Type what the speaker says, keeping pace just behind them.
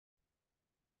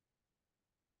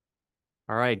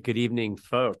All right, good evening,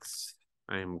 folks.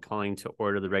 I'm calling to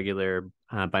order the regular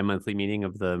bi-monthly meeting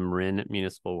of the Marin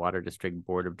Municipal Water District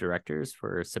Board of Directors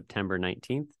for September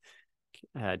 19th.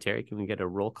 Terry, can we get a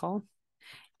roll call?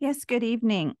 Yes, good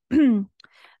evening.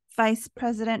 Vice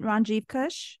President Ranjiv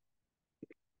Kush.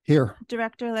 Here.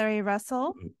 Director Larry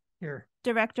Russell. Here.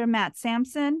 Director Matt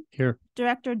Sampson. Here.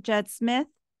 Director Jed Smith.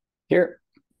 Here.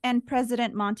 And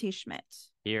President Monty Schmidt.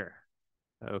 Here.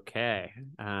 Okay.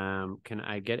 Can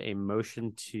I get a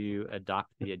motion to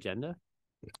adopt the agenda?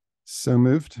 So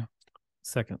moved.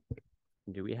 Second.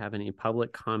 Do we have any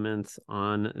public comments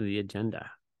on the agenda?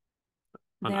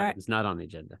 It's not on the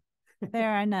agenda.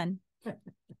 There are none.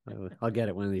 I'll get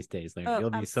it one of these days, Larry. You'll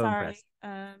be so impressed. We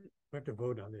have to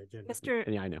vote on the agenda.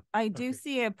 Yeah, I know. I do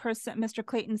see a person, Mr.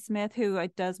 Clayton Smith, who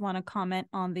does want to comment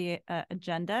on the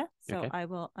agenda. So Okay. I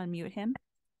will unmute him.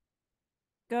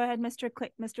 Go ahead,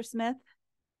 Mr. Smith.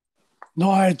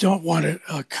 No, I don't want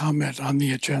to comment on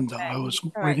the agenda. Okay. I was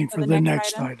All waiting right, for the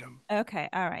next item. Okay.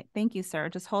 All right. Thank you, sir.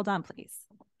 Just hold on, please.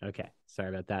 Okay. Sorry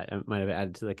about that. I might have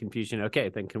added to the confusion. Okay,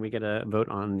 then can we get a vote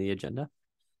on the agenda?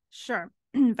 Sure.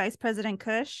 Vice President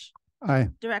Kush. Aye.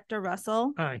 Director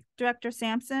Russell. Aye. Director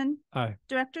Sampson. Aye.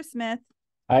 Director Smith.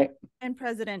 Aye. And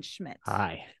President Schmidt.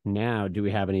 Aye. Now, do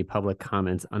we have any public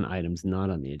comments on items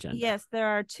not on the agenda? Yes, there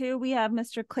are two. We have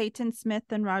Mr. Clayton Smith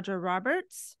and Roger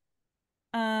Roberts.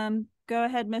 Go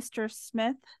ahead, Mr.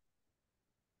 Smith.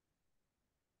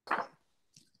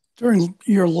 During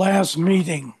your last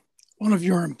meeting, one of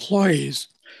your employees,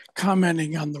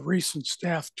 commenting on the recent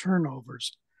staff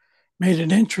turnovers, made an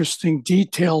interesting,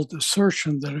 detailed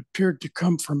assertion that appeared to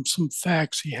come from some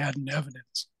facts he had in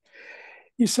evidence.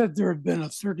 He said there had been a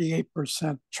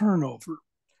 38% turnover,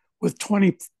 with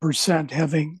 20%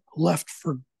 having left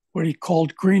for what he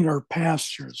called greener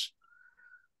pastures.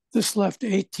 This left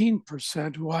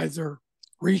 18% who either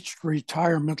reached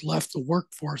retirement, left the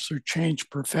workforce, or changed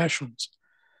professions.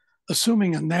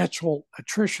 Assuming a natural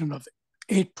attrition of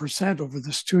 8% over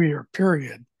this 2-year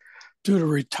period, due to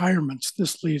retirements,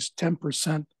 this leaves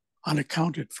 10%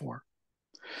 unaccounted for.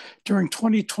 During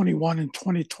 2021 and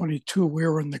 2022, we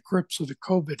were in the grips of the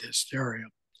COVID hysteria.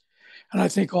 And I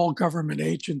think all government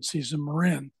agencies in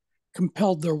Marin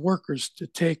compelled their workers to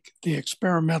take the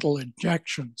experimental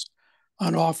injections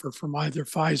on offer from either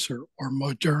Pfizer or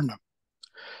Moderna.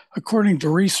 According to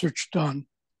research done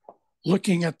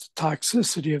looking at the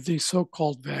toxicity of these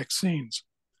so-called vaccines,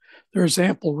 there is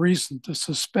ample reason to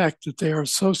suspect that they are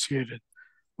associated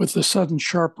with the sudden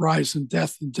sharp rise in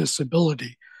death and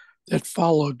disability that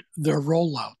followed their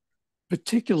rollout,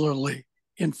 particularly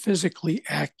in physically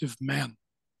active men.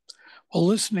 While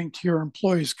listening to your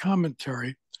employees'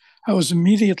 commentary, I was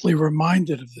immediately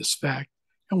reminded of this fact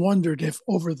and wondered if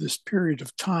over this period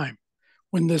of time,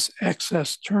 when this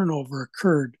excess turnover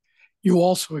occurred, you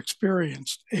also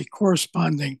experienced a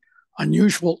corresponding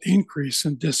unusual increase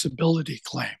in disability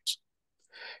claims.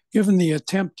 Given the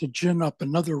attempt to gin up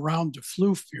another round of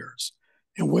flu fears,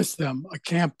 and with them a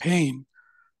campaign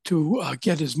to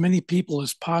get as many people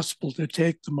as possible to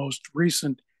take the most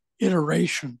recent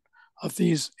iteration of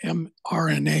these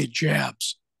mRNA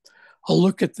jabs, a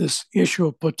look at this issue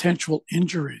of potential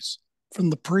injuries from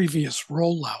the previous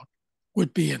rollout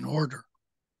would be in order.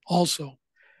 Also,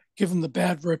 given the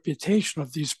bad reputation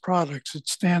of these products, it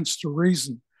stands to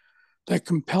reason that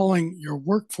compelling your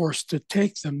workforce to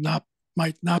take them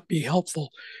might not be helpful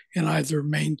in either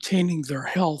maintaining their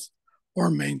health or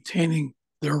maintaining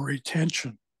their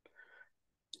retention.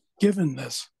 Given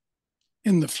this,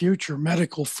 in the future,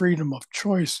 medical freedom of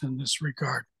choice in this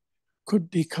regard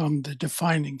could become the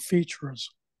defining feature of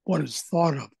what is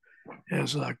thought of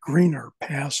as greener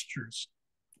pastures.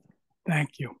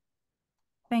 Thank you.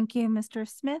 Thank you, Mr.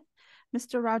 Smith.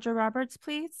 Mr. Roger Roberts,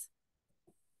 please.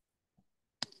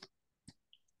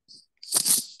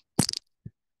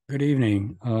 Good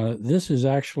evening. This is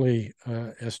actually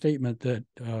a statement that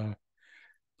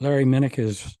Larry Minnick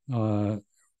has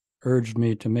urged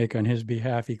me to make on his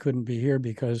behalf. He couldn't be here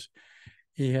because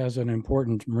he has an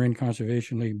important Marin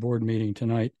Conservation League board meeting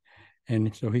tonight,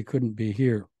 and so he couldn't be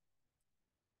here.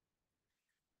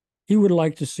 He would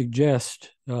like to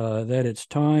suggest that it's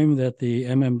time that the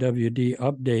MMWD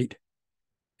update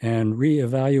and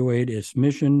reevaluate its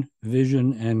mission,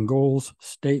 vision, and goals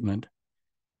statement,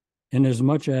 in as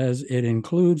much as it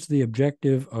includes the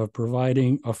objective of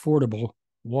providing affordable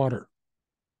water.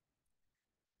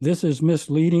 This is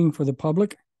misleading for the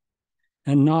public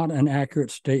and not an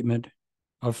accurate statement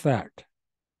of fact.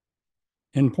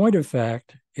 In point of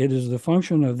fact, it is the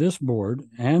function of this board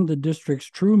and the district's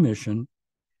true mission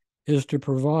is to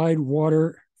provide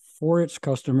water for its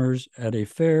customers at a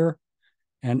fair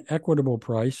and equitable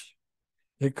price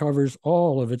It covers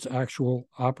all of its actual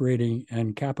operating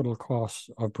and capital costs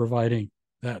of providing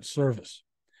that service.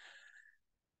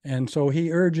 And so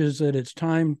he urges that it's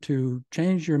time to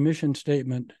change your mission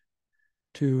statement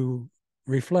to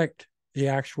reflect the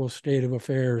actual state of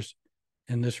affairs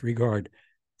in this regard.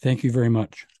 Thank you very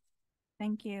much.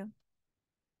 Thank you.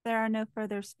 There are no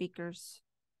further speakers.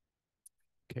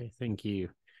 Okay, thank you.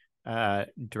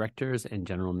 Directors and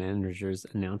general managers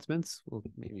announcements. We'll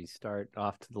maybe start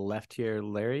off to the left here.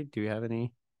 Larry, do you have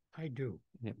any I do.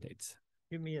 updates?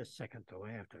 Give me a second, though.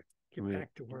 I have to get back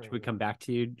to where. Should we come back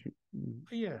to you?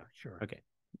 Yeah, sure. Okay.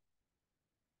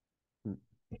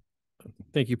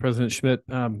 Thank you, President Schmidt.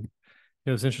 It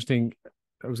was interesting.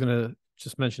 I was going to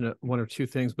just mention one or two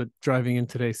things, but driving in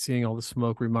today, seeing all the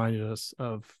smoke reminded us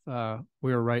of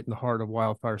we were right in the heart of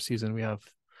wildfire season. We have,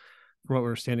 from what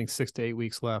we're standing, 6 to 8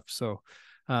 weeks left. So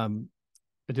I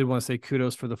did want to say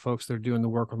kudos for the folks that are doing the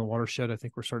work on the watershed. I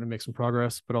think we're starting to make some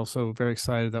progress, but also very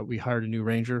excited that we hired a new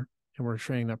ranger and we're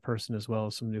training that person as well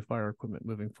as some new fire equipment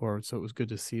moving forward. So it was good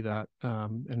to see that,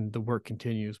 and the work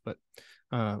continues, but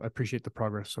I appreciate the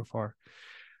progress so far.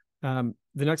 The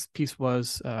next piece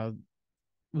was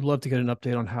we'd love to get an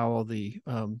update on how all the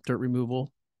dirt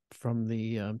removal from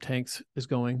the tanks is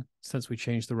going since we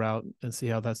changed the route, and see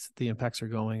how the impacts are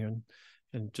going,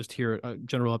 and just hear a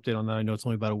general update on that. I know it's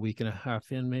only about a week and a half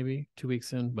in, maybe 2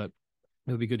 weeks in, but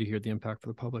it would be good to hear the impact for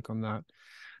the public on that.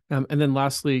 And then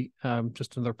lastly,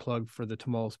 just another plug for the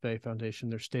Tomales Bay Foundation.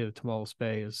 Their State of Tomales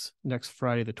Bay is next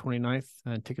Friday, the 29th,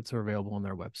 and tickets are available on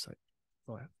their website.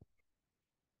 Go ahead.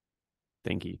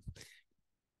 Thank you.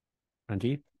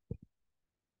 Ranjit?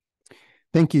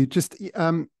 Thank you. Just,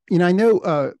 I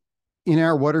know in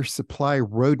our water supply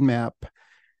roadmap,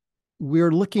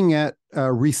 we're looking at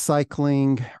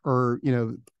recycling, or,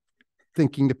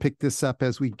 thinking to pick this up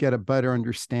as we get a better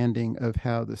understanding of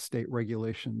how the state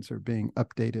regulations are being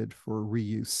updated for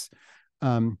reuse.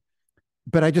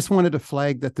 But I just wanted to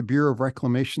flag that the Bureau of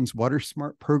Reclamation's Water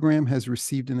Smart program has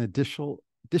received an additional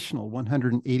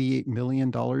 $188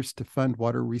 million to fund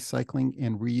water recycling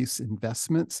and reuse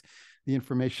investments. The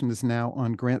information is now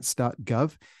on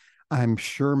grants.gov. I'm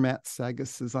sure Matt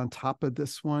Sagas is on top of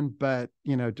this one, but,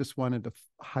 just wanted to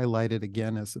highlight it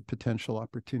again as a potential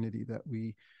opportunity that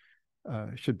we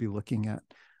should be looking at.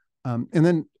 And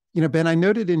then, Ben, I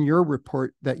noted in your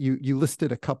report that you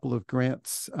listed a couple of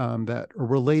grants that are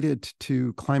related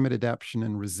to climate adaptation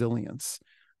and resilience,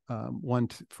 one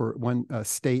for one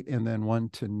state and then one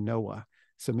to NOAA.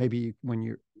 So maybe when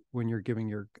you're giving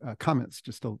your comments,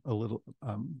 just a little,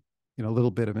 a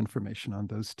little bit of information on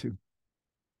those two.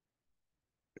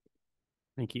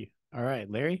 Thank you. All right,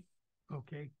 Larry?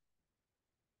 Okay.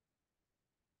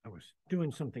 I was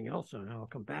doing something else, and I'll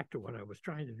come back to what I was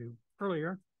trying to do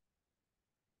earlier.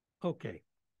 Okay.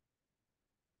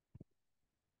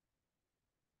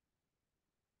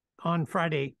 On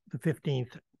Friday, the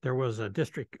 15th, there was a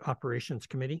district operations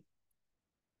committee.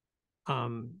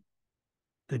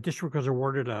 The district was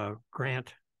awarded a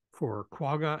grant for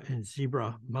quagga and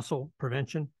zebra mussel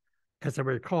prevention. As I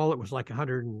recall, it was like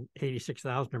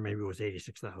 186,000, or maybe it was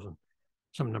 86,000,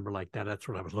 some number like that. That's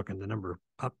what I was looking the number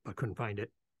up. I couldn't find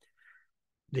it.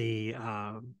 The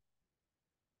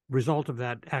result of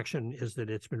that action is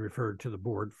that it's been referred to the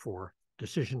board for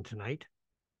decision tonight.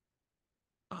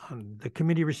 The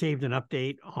committee received an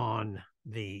update on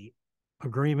the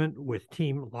agreement with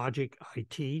Team Logic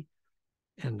IT,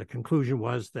 and the conclusion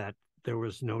was that there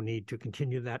was no need to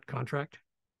continue that contract.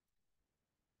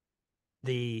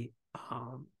 The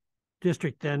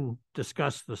district then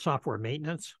discussed the software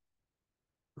maintenance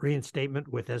reinstatement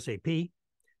with SAP.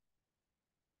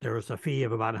 There was a fee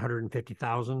of about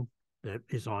 $150,000 that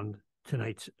is on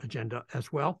tonight's agenda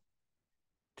as well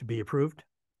to be approved.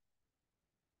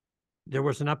 There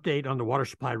was an update on the water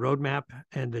supply roadmap,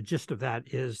 and the gist of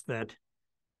that is that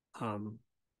Paul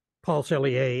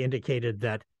Sellier indicated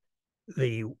that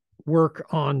the work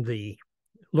on the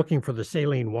looking for the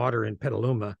saline water in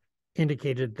Petaluma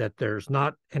indicated that there's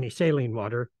not any saline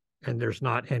water and there's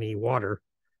not any water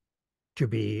to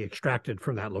be extracted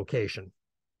from that location.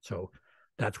 So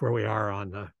that's where we are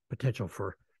on the potential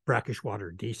for brackish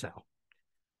water desal.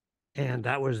 And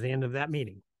that was the end of that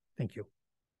meeting. Thank you.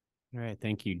 All right,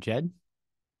 thank you. Jed?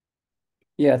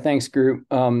 Yeah, thanks, group.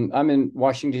 I'm in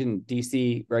Washington,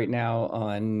 D.C. right now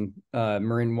on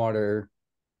marine water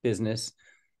business.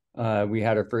 We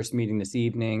had our first meeting this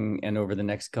evening, and over the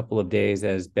next couple of days,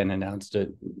 as Ben announced it,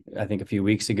 I think a few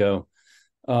weeks ago,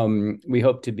 we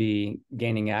hope to be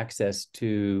gaining access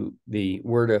to the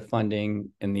WRDA funding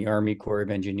and the Army Corps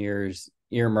of Engineers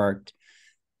earmarked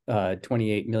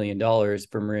 $28 million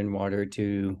for Marin Water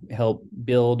to help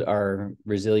build our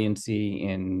resiliency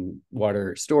in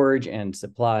water storage and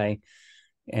supply.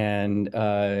 And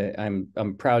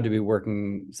I'm proud to be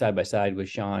working side by side with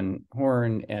Sean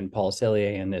Horn and Paul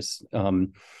Sellier in this.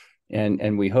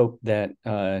 And we hope that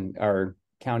our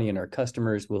county and our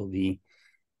customers will be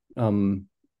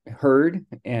heard,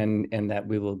 and that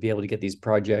we will be able to get these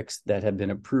projects that have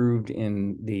been approved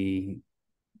in the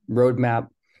roadmap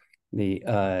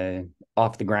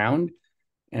off the ground.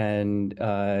 And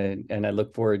I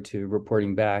look forward to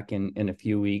reporting back in a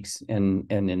few weeks and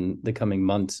in the coming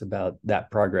months about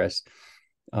that progress.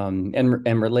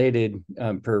 And related,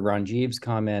 per Ranjiv's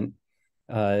comment,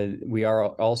 we are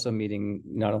also meeting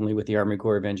not only with the Army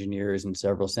Corps of Engineers and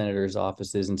several senators'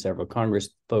 offices and several Congress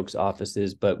folks'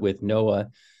 offices, but with NOAA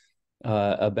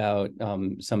about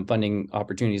some funding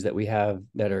opportunities that we have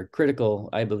that are critical,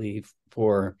 I believe,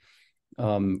 for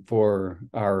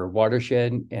our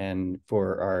watershed and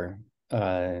for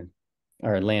our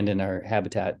land and our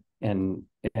habitat and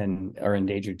our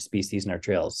endangered species and our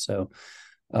trails. So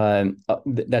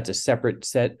that's a separate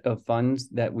set of funds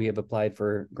that we have applied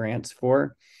for grants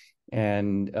for,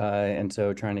 and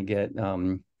so trying to get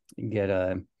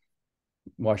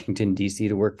Washington, D.C.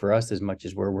 to work for us as much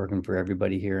as we're working for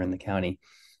everybody here in the county.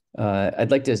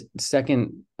 I'd like to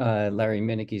second Larry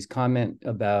Minicky's comment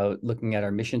about looking at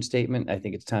our mission statement. I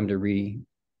think it's time to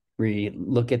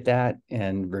re-look at that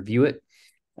and review it.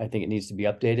 I think it needs to be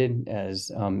updated, as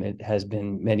it has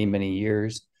been many, many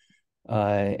years.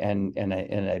 And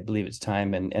I believe it's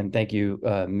time. And thank you,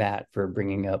 Matt, for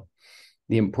bringing up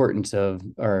the importance of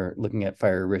our looking at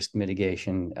fire risk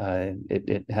mitigation.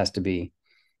 It has to be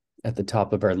at the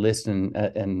top of our list,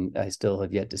 and I still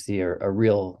have yet to see a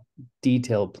real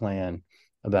detailed plan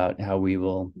about how we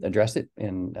will address it.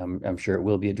 And I'm sure it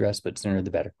will be addressed, but sooner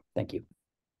the better. Thank you.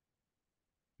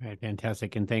 All right,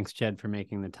 fantastic. And thanks, Jed, for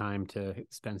making the time to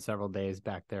spend several days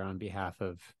back there on behalf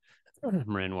of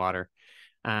Marin Water.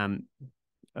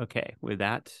 Okay, with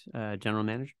that, General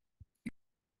Manager.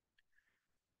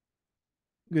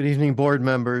 Good evening, board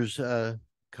members.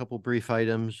 Couple brief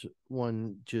items.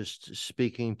 One, just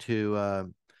speaking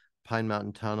to Pine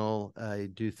Mountain Tunnel, I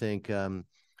do think the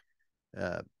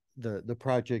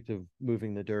project of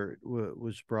moving the dirt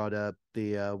was brought up.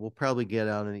 We'll probably get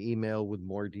out an email with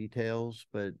more details,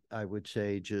 but I would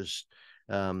say just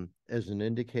as an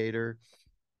indicator,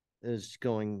 it's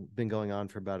been going on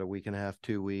for about a week and a half,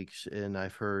 2 weeks, and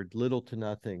I've heard little to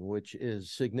nothing, which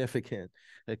is significant,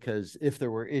 because if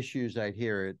there were issues, I'd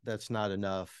hear it. That's not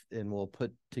enough, and we'll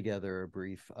put together a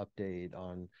brief update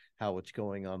on how it's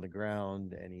going on the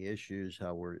ground, any issues,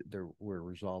 how we're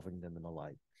resolving them, and the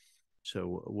like.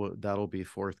 So that'll be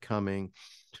forthcoming.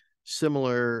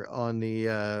 Similar on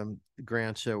the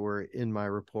grants that were in my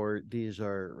report, these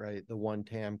are the One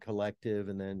TAM Collective,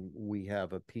 and then we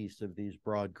have a piece of these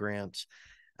broad grants.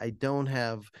 I don't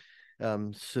have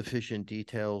sufficient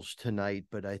details tonight,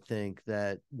 but I think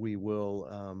that we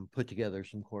will put together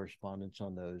some correspondence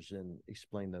on those and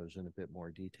explain those in a bit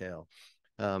more detail.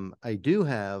 I do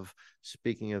have,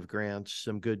 speaking of grants,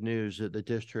 some good news that the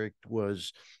district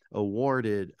was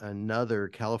awarded another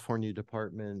California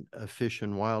Department of Fish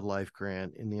and Wildlife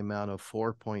grant in the amount of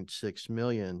 $4.6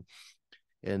 million.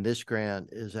 And this grant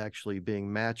is actually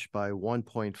being matched by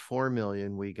 $1.4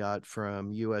 million we got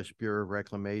from U.S. Bureau of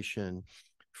Reclamation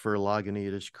for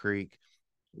Lagunitas Creek.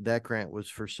 That grant was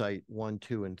for site 1,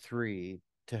 2, and 3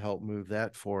 to help move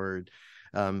that forward.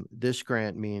 This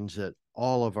grant means that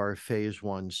all of our phase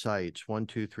 1 sites, 1,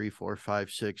 2, 3, 4,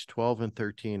 5, 6, 12, and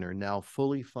 13 are now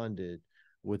fully funded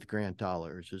with grant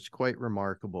dollars. It's quite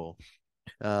remarkable.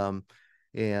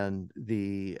 And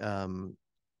the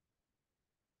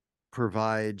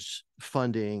provides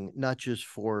funding not just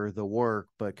for the work,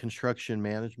 but construction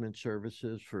management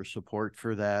services for support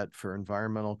for that, for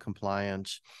environmental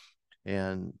compliance,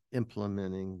 and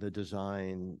implementing the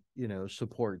design,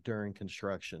 support during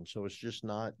construction. So it's just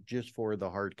not just for the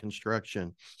hard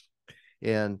construction.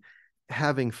 And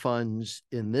having funds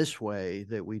in this way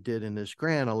that we did in this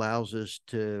grant allows us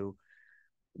to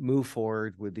move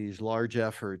forward with these large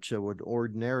efforts that would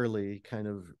ordinarily kind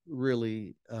of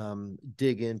really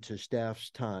dig into staff's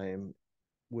time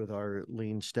with our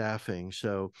lean staffing.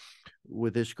 So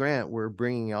with this grant, we're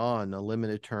bringing on a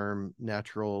limited term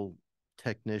natural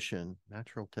technician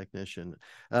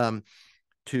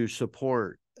to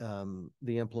support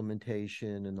the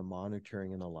implementation and the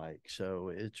monitoring and the like. So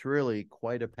it's really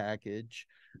quite a package.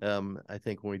 I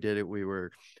think when we did it, we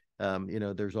were,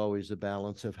 there's always a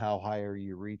balance of how high are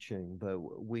you reaching, but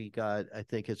we got, I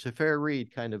think it's a fair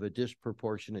read, kind of a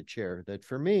disproportionate share that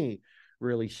for me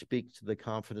really speaks to the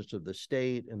confidence of the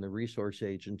state and the resource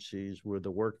agencies with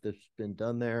the work that's been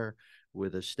done there,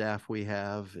 with the staff we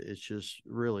have. It's just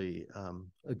really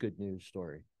a good news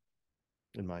story,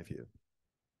 in my view.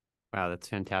 Wow, that's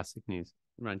fantastic news.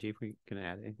 Ranjiv, we can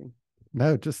add anything?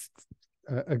 No, just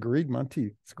agreed,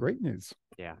 Monty. It's great news.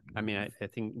 Yeah, I mean, I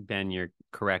think, Ben, you're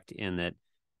correct in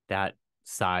that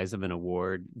size of an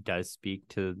award does speak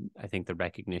to, I think, the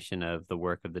recognition of the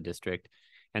work of the district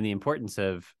and the importance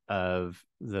of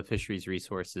the fisheries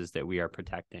resources that we are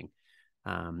protecting,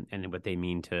 and what they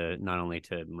mean to not only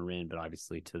to Marin, but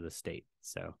obviously to the state.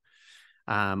 So,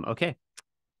 okay.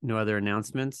 No other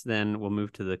announcements, then we'll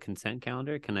move to the consent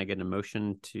calendar. Can I get a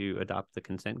motion to adopt the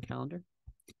consent calendar?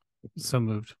 So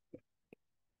moved.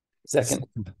 Second.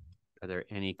 Are there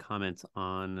any comments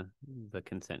on the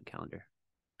consent calendar?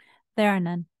 There are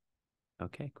none.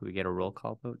 Okay, could we get a roll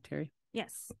call vote, Terry?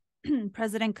 Yes.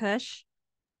 President Kush,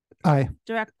 Aye.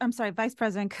 Vice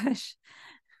President Kush,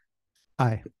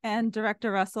 Aye. and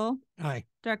Director Russell, Aye.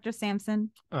 Director Sampson,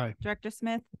 Aye. Director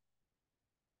Smith,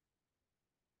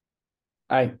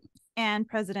 Aye. and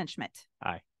President Schmidt.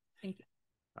 Aye. Thank you.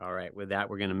 All right, with that,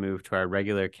 we're going to move to our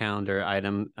regular calendar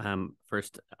item.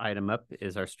 First item up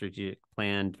is our strategic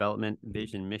plan development,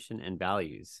 vision, mission, and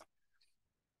values.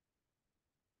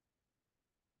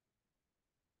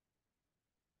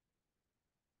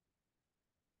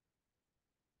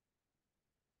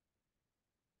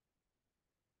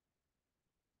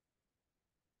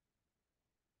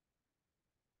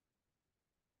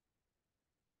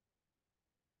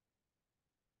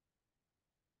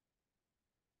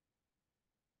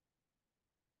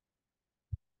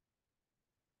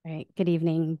 All right. Good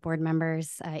evening, board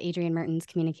members. Adrienne Mertens,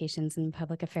 Communications and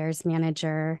Public Affairs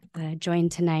Manager,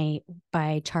 joined tonight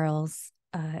by Charles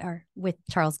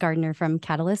Gardner from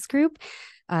Catalyst Group.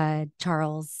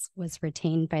 Charles was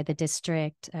retained by the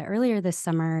district earlier this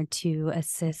summer to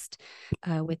assist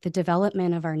with the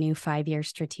development of our new 5-year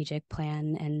strategic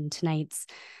plan. And tonight's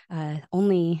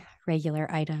only regular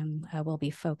item will be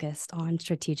focused on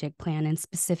strategic plan and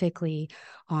specifically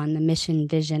on the mission,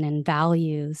 vision, and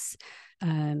values.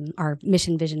 Our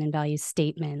mission, vision, and values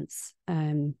statements,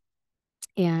 and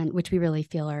which we really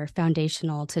feel are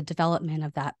foundational to development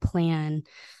of that plan.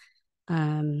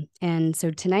 And so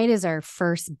tonight is our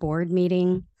first board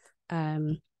meeting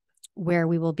where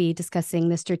we will be discussing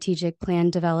the strategic plan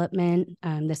development.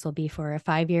 This will be for a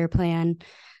 5-year plan.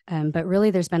 But really,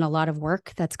 there's been a lot of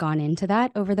work that's gone into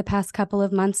that over the past couple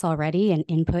of months already, and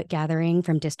input gathering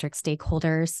from district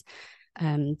stakeholders.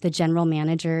 The general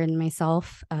manager and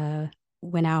myself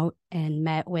went out and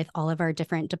met with all of our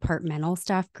different departmental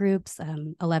staff groups,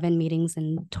 11 meetings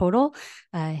in total,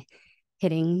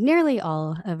 hitting nearly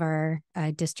all of our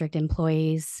district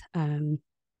employees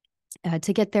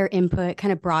to get their input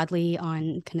kind of broadly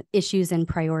on kind of issues and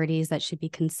priorities that should be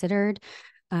considered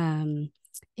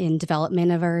in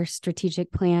development of our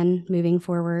strategic plan moving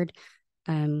forward.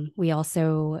 We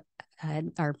also,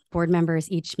 our board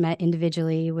members each met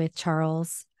individually with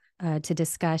Charles to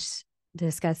discuss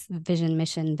vision,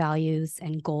 mission, values,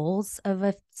 and goals of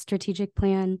a strategic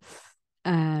plan.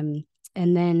 And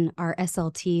then our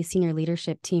SLT senior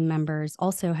leadership team members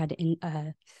also had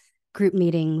group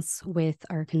meetings with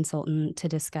our consultant to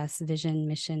discuss vision,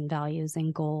 mission, values,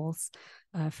 and goals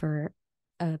for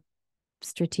a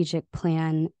strategic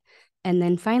plan. And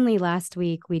then finally, last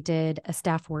week, we did a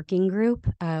staff working group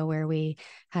where we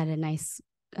had a nice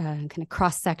kind of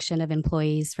cross-section of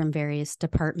employees from various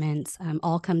departments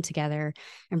all come together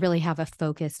and really have a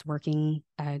focused working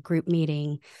group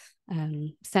meeting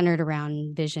centered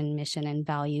around vision, mission, and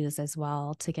values as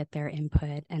well to get their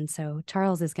input. And so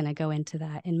Charles is going to go into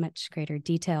that in much greater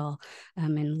detail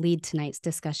and lead tonight's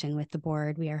discussion with the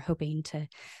board. We are hoping to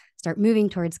start moving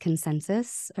towards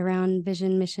consensus around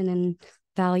vision, mission, and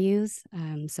values.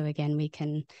 So again, we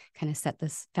can kind of set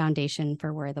this foundation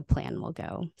for where the plan will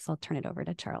go. So I'll turn it over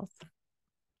to Charles.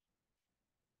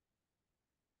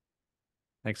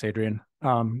 Thanks, Adrienne.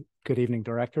 Good evening,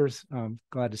 directors.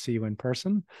 Glad to see you in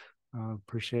person.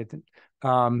 Appreciate it.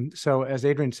 So as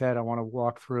Adrienne said, I want to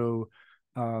walk through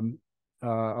a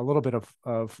little bit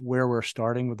of where we're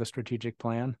starting with the strategic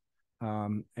plan,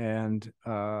 and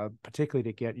particularly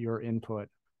to get your input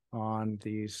on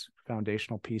these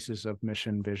foundational pieces of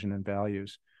mission, vision, and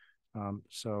values.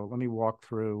 So let me walk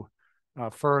through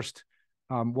first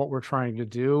what we're trying to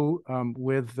do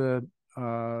with the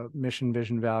mission,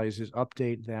 vision, values is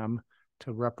update them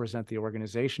to represent the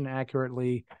organization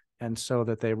accurately and so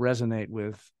that they resonate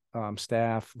with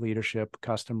staff, leadership,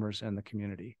 customers, and the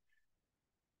community.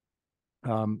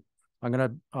 I'm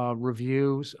going to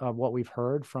review what we've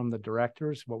heard from the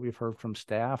directors, what we've heard from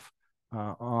staff,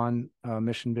 on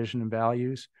mission, vision, and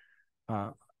values.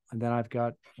 And then I've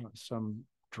got some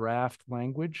draft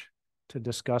language to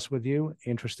discuss with you,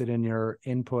 interested in your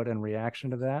input and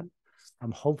reaction to that.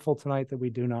 I'm hopeful tonight that we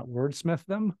do not wordsmith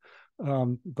them,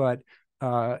 but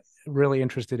really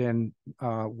interested in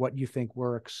what you think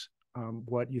works,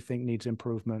 what you think needs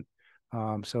improvement.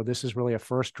 So this is really a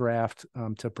first draft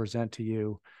to present to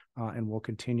you, and we'll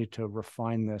continue to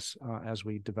refine this as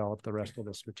we develop the rest of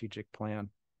the strategic plan.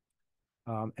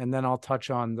 And then I'll touch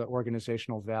on the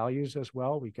organizational values as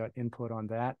well. We got input on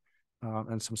that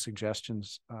and some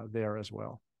suggestions there as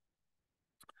well.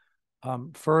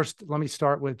 First, let me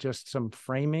start with just some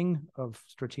framing of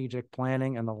strategic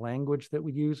planning and the language that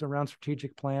we use around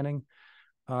strategic planning.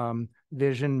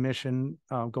 Vision, mission,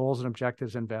 goals and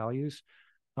objectives and values.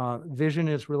 Vision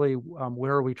is really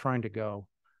where are we trying to go?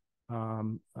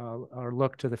 Or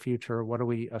look to the future. What do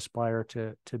we aspire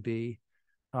to be?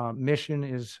 Mission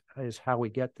is how we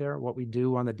get there, what we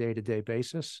do on the day-to-day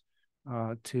basis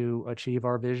to achieve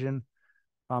our vision.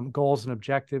 Goals and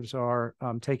objectives are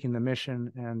taking the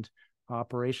mission and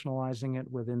operationalizing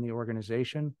it within the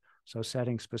organization. So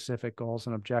setting specific goals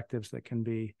and objectives that can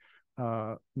be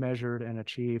measured and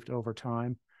achieved over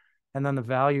time. And then the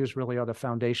values really are the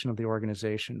foundation of the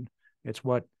organization. It's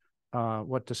what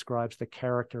describes the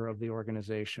character of the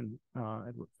organization.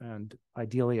 And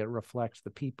ideally it reflects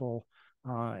the people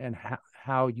and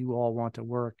how you all want to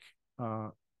work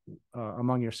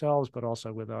among yourselves, but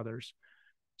also with others.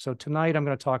 So tonight I'm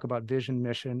going to talk about vision,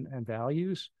 mission, and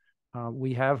values.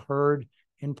 We have heard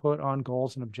input on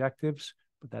goals and objectives,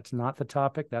 but that's not the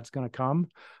topic. That's going to come.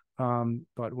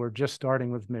 But we're just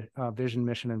starting with vision,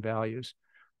 mission, and values.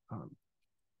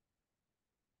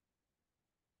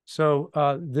 So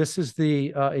this is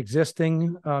the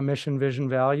existing mission, vision,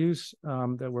 values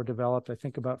that were developed, I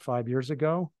think, about 5 years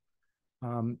ago.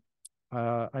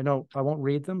 I know I won't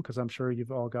read them because I'm sure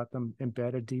you've all got them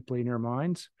embedded deeply in your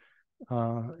minds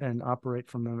and operate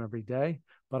from them every day.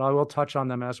 But I will touch on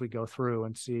them as we go through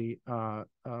and see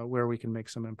where we can make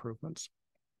some improvements.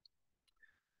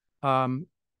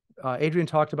 Adrian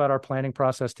talked about our planning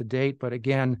process to date, but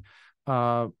again,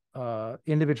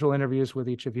 individual interviews with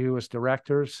each of you as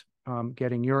directors,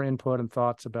 getting your input and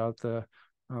thoughts about the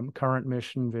current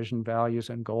mission, vision, values,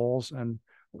 and goals, and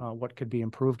what could be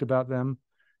improved about them.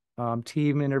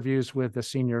 Team interviews with the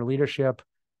senior leadership,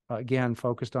 again,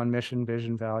 focused on mission,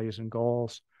 vision, values, and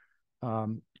goals.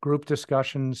 Group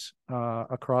discussions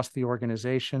across the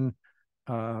organization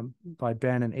by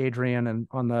Ben and Adrian. And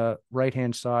on the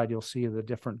right-hand side, you'll see the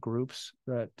different groups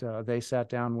that they sat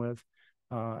down with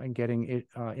and getting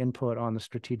input on the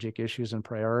strategic issues and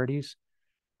priorities.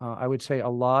 I would say a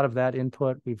lot of that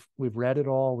input, we've read it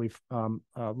all, we've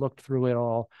looked through it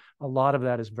all. A lot of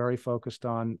that is very focused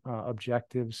on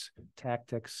objectives,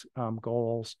 tactics,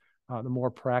 goals, the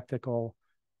more practical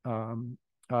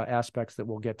aspects that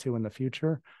we'll get to in the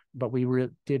future. But we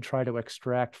did try to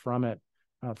extract from it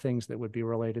things that would be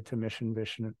related to mission,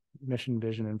 vision,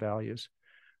 and values.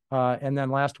 And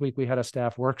then last week we had a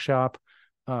staff workshop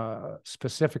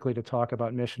specifically to talk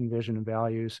about mission, vision, and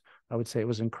values. I would say it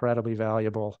was incredibly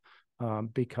valuable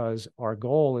because our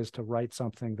goal is to write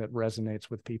something that resonates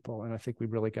with people. And I think we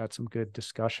really got some good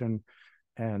discussion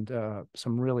and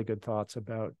some really good thoughts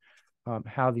about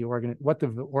how what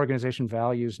the organization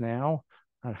values now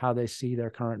and how they see their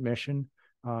current mission.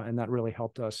 And that really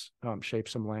helped us shape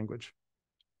some language.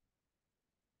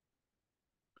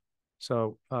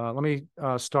 So let me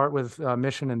start with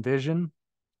mission and vision.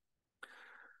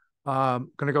 I'm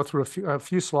going to go through a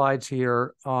few slides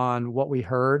here on what we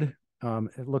heard.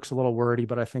 It looks a little wordy,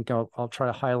 but I think I'll try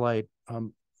to highlight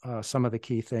some of the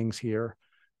key things here.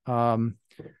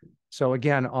 So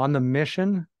again, on the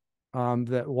mission,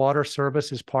 that water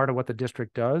service is part of what the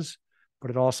district does, but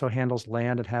it also handles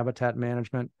land and habitat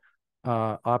management,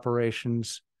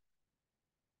 operations,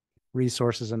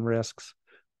 resources, and risks.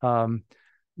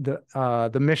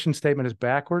 The mission statement is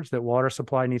backwards, that water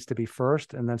supply needs to be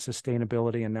first and then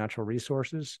sustainability and natural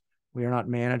resources. We are not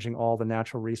managing all the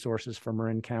natural resources for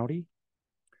Marin County.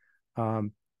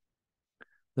 The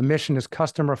mission is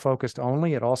customer focused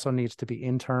only. It also needs to be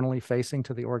internally facing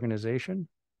to the organization.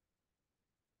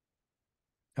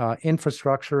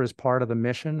 Infrastructure is part of the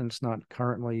mission and it's not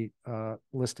currently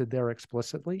listed there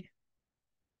explicitly.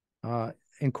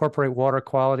 Incorporate water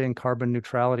quality and carbon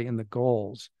neutrality in the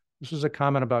goals. This was a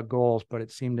comment about goals, but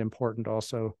it seemed important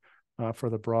also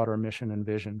for the broader mission and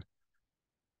vision.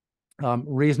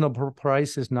 Reasonable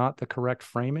price is not the correct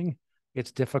framing.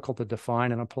 It's difficult to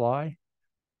define and apply.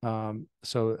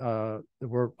 So there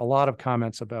were a lot of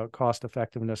comments about cost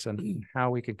effectiveness and how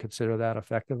we could consider that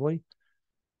effectively.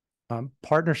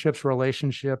 Partnerships,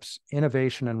 relationships,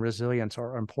 innovation, and resilience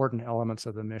are important elements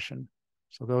of the mission.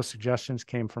 So those suggestions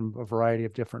came from a variety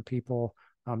of different people,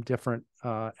 different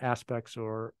aspects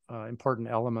or important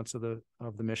elements of the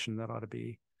mission that ought to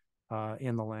be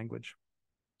in the language.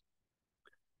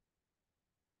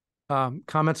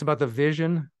 Comments about the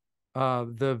vision.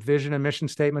 The vision and mission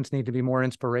statements need to be more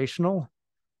inspirational.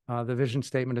 The vision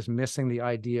statement is missing the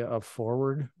idea of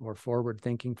forward or forward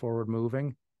thinking, forward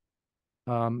moving.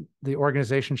 The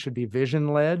organization should be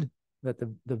vision led, that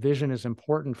the vision is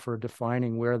important for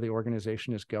defining where the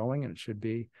organization is going, and it should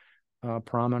be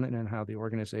prominent in how the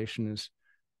organization is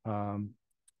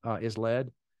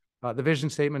led. The vision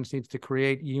statement needs to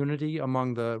create unity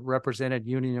among the represented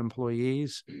union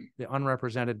employees, the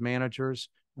unrepresented managers,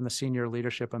 and the senior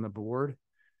leadership on the board.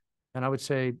 And I would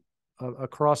say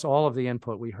across all of the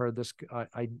input, we heard this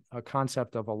a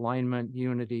concept of alignment,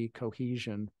 unity,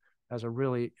 cohesion as a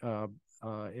really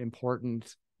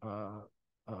important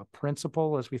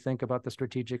principle as we think about the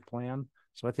strategic plan.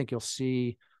 So I think you'll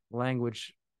see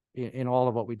language in all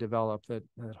of what we develop that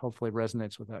hopefully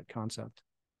resonates with that concept.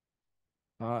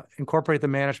 Incorporate the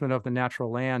management of the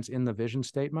natural lands in the vision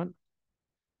statement.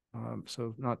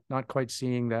 So not quite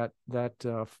seeing that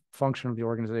function of the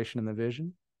organization in the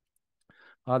vision.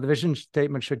 The vision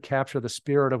statement should capture the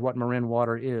spirit of what Marin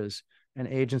Water is, an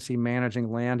agency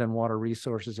managing land and water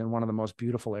resources in one of the most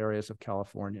beautiful areas of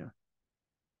California.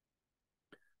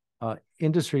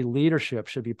 Industry leadership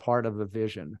should be part of the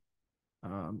vision.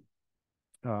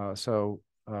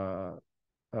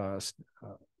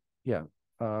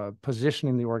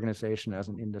 Positioning the organization as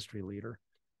an industry leader.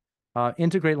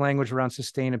 Integrate language around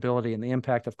sustainability and the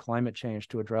impact of climate change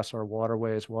to address our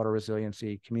waterways, water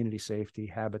resiliency, community safety,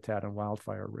 habitat, and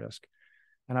wildfire risk.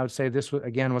 And I would say this,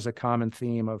 again, was a common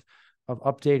theme of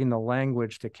updating the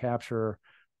language to capture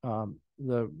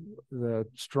the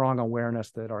strong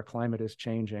awareness that our climate is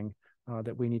changing,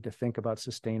 that we need to think about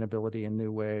sustainability in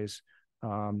new ways,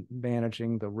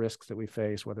 managing the risks that we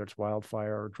face, whether it's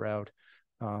wildfire or drought.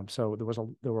 So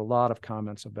there were a lot of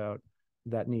comments about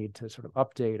that need to sort of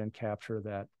update and capture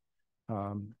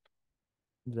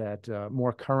that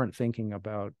more current thinking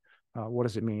about what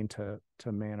does it mean to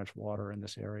manage water in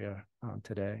this area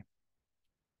today.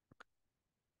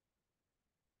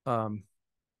 Let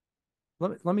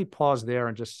me pause there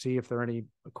and just see if there are any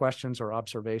questions or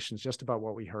observations just about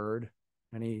what we heard.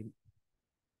 Any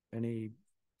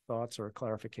thoughts or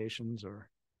clarifications or?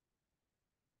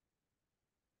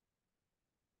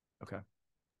 Okay.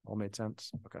 All made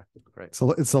sense. Okay, great.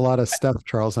 So it's a lot of stuff,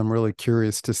 Charles. I'm really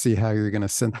curious to see how you're going to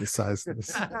synthesize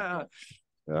this.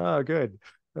 Oh, good.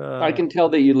 I can tell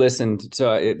that you listened.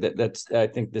 So I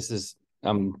think this is,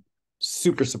 I'm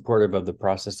super supportive of the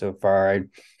process so far.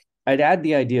 I'd add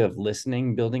the idea of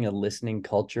listening, building a listening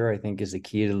culture, I think is a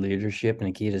key to leadership and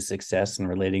a key to success and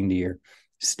relating to your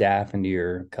staff and to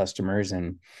your customers.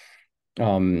 And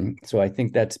so I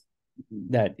think that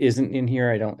isn't in here.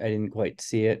 I didn't quite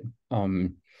see it. Well,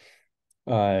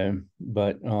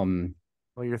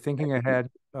 you're thinking ahead.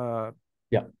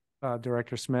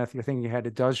 Director Smith, you're thinking ahead.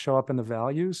 It does show up in the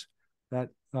values that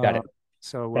got it.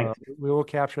 So we will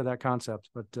capture that concept,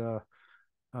 but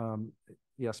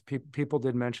yes, people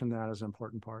did mention that as an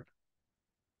important part.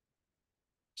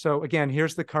 So again,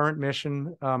 here's the current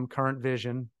mission, current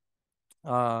vision,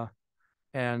 and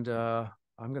I'm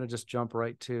going to just jump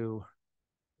right to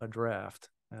a draft,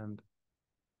 and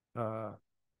I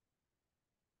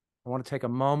want to take a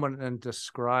moment and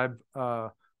describe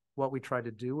what we tried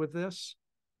to do with this.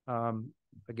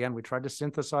 Again, we tried to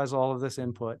synthesize all of this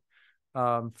input.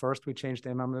 First, we changed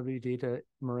MMWD to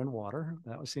Marin Water.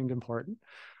 That seemed important.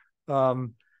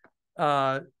 Then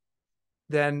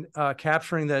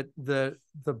capturing the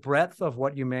breadth of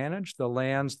what you manage, the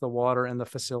lands, the water, and the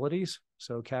facilities.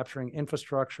 So capturing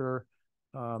infrastructure,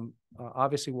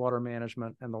 obviously water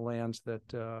management, and the lands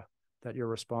that you're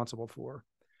responsible for.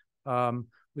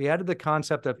 We added the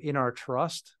concept of in our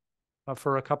trust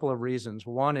for a couple of reasons.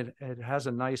 One, it has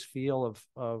a nice feel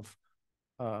of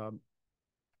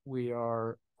we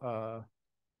are,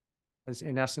 as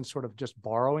in essence, sort of just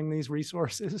borrowing these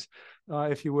resources,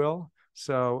 if you will.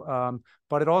 So,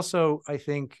 but it also, I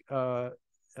think,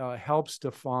 helps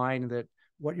define that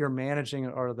what you're managing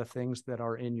are the things that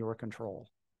are in your control.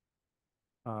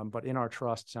 But in our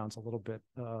trust sounds a little bit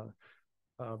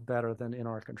better than in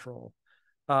our control.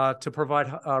 To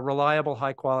provide reliable,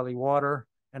 high-quality water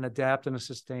and adapt and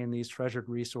sustain these treasured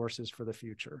resources for the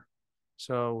future.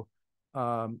 So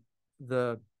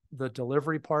the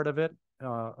delivery part of it,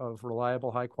 of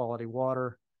reliable, high-quality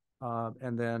water,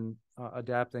 and then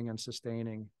adapting and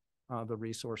sustaining the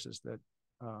resources that.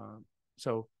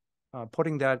 So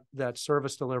putting that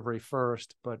service delivery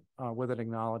first, but with an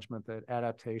acknowledgement that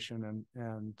adaptation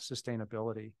and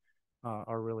sustainability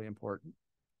are really important.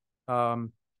 I'll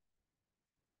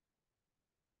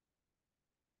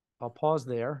pause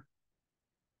there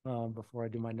before I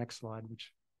do my next slide,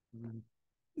 which.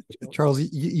 Charles,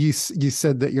 you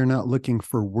said that you're not looking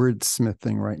for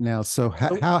wordsmithing right now. So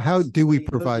how do we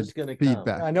provide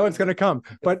feedback? I know it's going to come,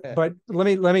 but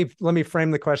let me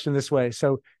frame the question this way.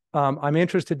 So I'm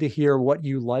interested to hear what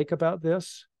you like about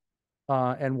this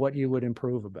and what you would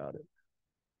improve about it.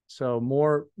 So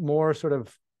more sort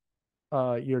of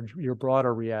your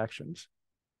broader reactions.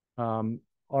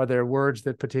 Are there words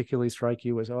that particularly strike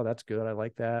you as, oh, that's good, I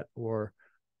like that, or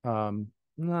no,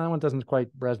 that one doesn't quite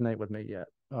resonate with me yet,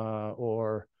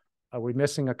 or are we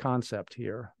missing a concept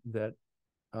here that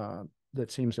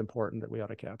seems important that we ought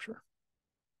to capture?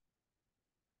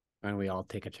 Why don't we all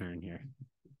take a turn here?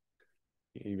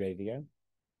 Are you ready to go?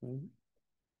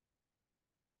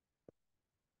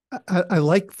 I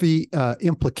like the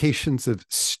implications of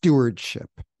stewardship,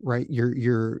 right?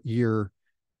 You're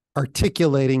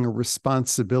articulating a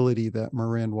responsibility that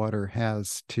Marin Water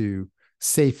has to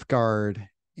safeguard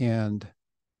and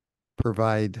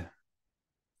provide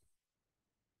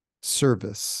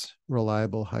service,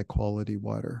 reliable, high quality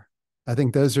water. I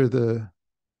think those are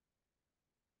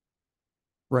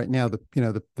right now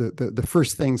the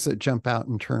first things that jump out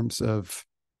in terms of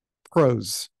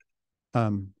pros.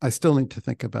 I still need to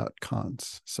think about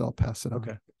cons, so I'll pass it on.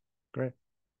 Okay, great.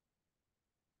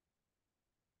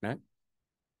 Matt?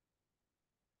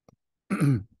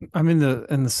 I'm in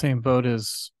the same boat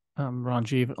as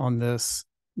Ranjiv on this.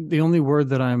 The only word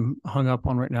that I'm hung up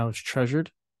on right now is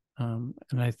treasured, and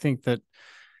I think that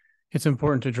it's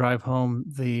important to drive home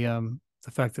the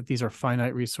fact that these are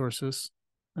finite resources,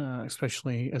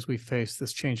 especially as we face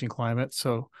this changing climate.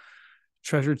 So,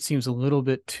 treasured seems a little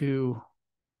bit too,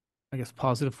 I guess,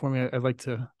 positive for me. I'd like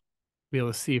to be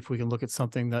able to see if we can look at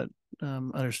something that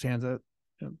understands that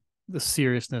the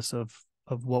seriousness of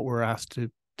what we're asked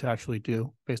to actually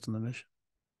do based on the mission.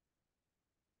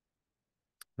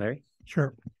 Larry?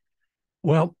 Sure.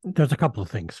 Well, there's a couple of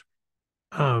things.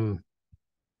 I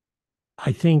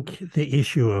think the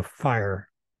issue of fire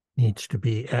needs to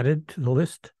be added to the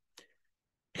list.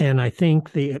 And I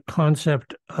think the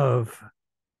concept of,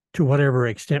 to whatever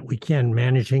extent we can,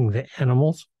 managing the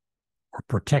animals or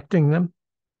protecting them,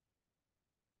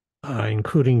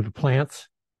 including the plants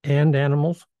and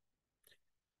animals.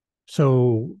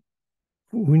 So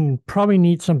we probably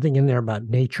need something in there about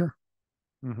nature.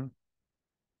 Mm-hmm.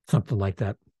 Something like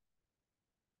that.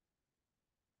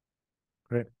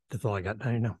 Great. That's all I got.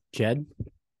 I know. Jed?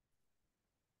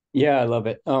 Yeah, I love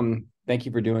it. Thank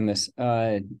you for doing this.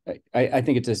 I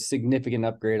think it's a significant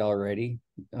upgrade already.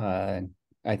 I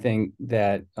think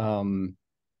that you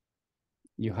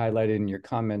highlighted in your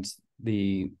comments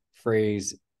the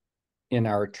phrase "in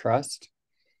our trust."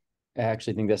 I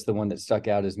actually think that's the one that stuck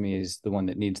out as me as the one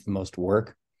that needs the most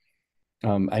work.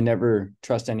 I never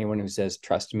trust anyone who says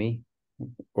 "trust me"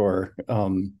 or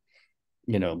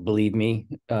believe me.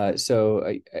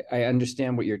 So I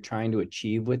understand what you're trying to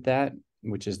achieve with that,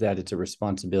 which is that it's a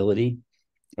responsibility.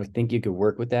 I think you could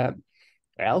work with that.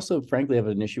 I also, frankly, have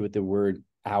an issue with the word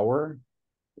 "our."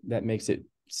 That makes it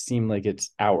seem like it's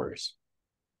ours,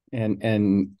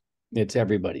 and it's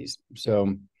everybody's.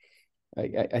 So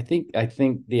I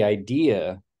think the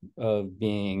idea of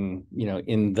being,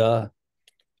 in the,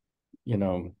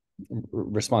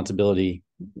 responsibility,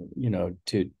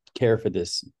 to care for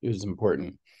this is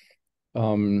important.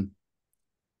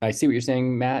 I see what you're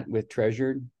saying, Matt, with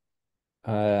treasured.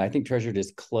 I think treasured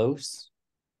is close.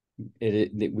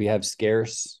 We have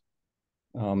scarce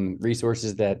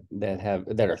resources that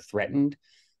are threatened.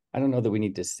 I don't know that we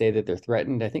need to say that they're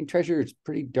threatened. I think treasure is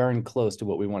pretty darn close to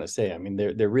what we want to say. I mean,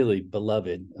 they're really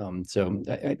beloved. So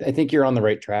I think you're on the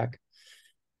right track.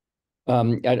 I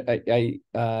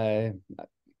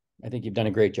think you've done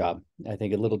a great job. I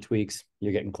think a little tweaks,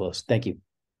 you're getting close. Thank you.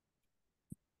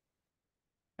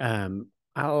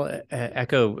 I'll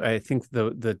echo. I think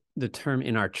the term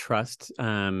 "in our trust."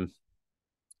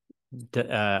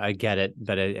 I get it,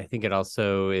 but I think it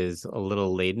also is a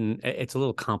little laden. It's a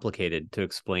little complicated to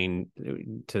explain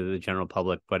to the general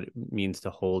public what it means to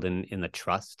hold in the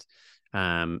trust.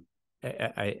 I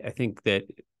think that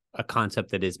a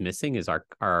concept that is missing is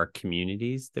our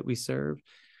communities that we serve.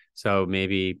 So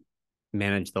maybe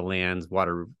manage the lands,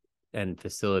 water, and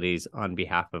facilities on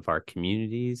behalf of our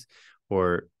communities,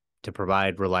 or to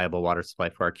provide reliable water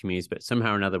supply for our communities. But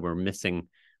somehow or another, we're missing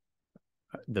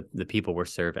the people we're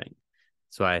serving.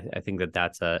 So I think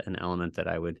that's an element that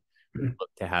I would look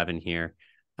to have in here.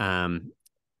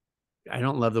 I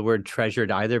don't love the word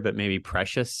treasured either, but maybe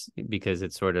precious, because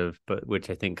it's sort of, but which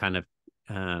I think kind of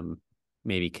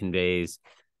maybe conveys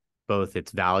both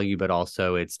its value, but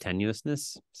also its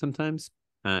tenuousness sometimes,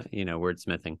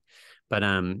 wordsmithing. But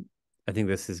I think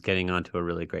this is getting onto a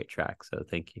really great track. So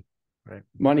thank you. Right.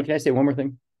 Monty, can I say one more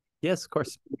thing? Yes, of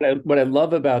course. What I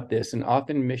love about this, and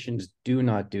often missions do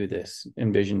not do this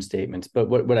in vision statements, but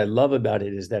what I love about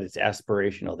it is that it's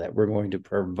aspirational, that we're going to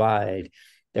provide,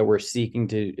 that we're seeking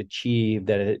to achieve,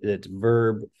 that it's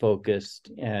verb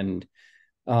focused and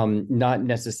not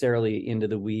necessarily into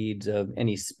the weeds of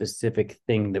any specific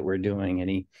thing that we're doing,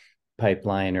 any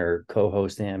pipeline or coho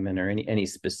salmon or any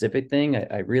specific thing.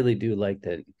 I really do like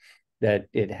that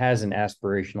it has an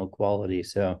aspirational quality.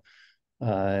 So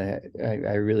I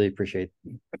really appreciate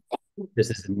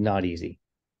this. Is not easy.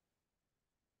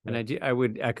 And I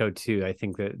would echo too. I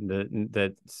think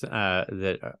that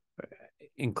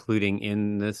including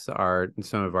in this are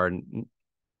some of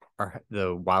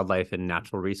the wildlife and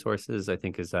natural resources, I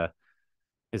think is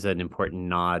an important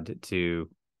nod to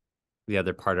the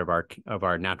other part of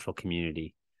our natural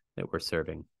community that we're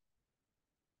serving.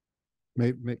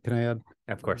 Can I add?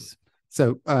 Of course.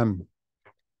 So,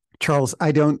 Charles,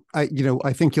 I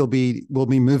think we'll be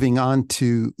moving on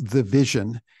to the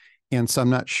vision. And so I'm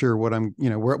not sure what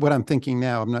I'm thinking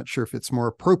now. I'm not sure if it's more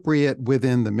appropriate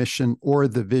within the mission or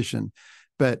the vision,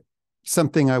 but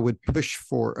something I would push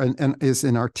for and is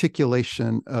an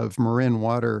articulation of Marin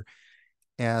Water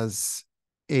as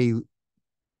a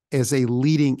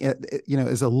leading,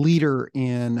 as a leader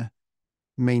in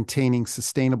maintaining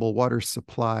sustainable water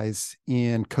supplies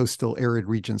in coastal arid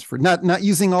regions. For not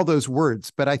using all those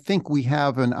words, but I think we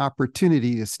have an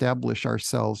opportunity to establish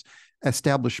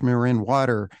Marin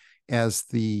Water as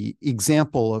the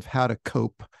example of how to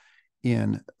cope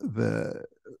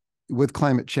with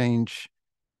climate change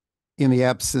in the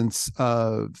absence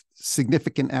of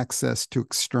significant access to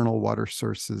external water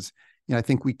sources. I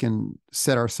think we can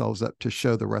set ourselves up to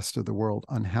show the rest of the world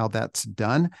on how that's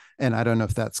done. And I don't know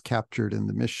if that's captured in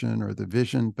the mission or the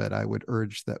vision, but I would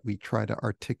urge that we try to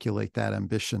articulate that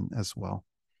ambition as well.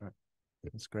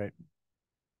 That's great.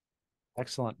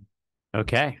 Excellent.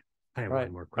 Okay. I have Right.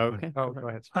 one more quick Okay. Oh, go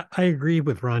ahead. I agree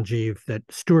with Ranjiv that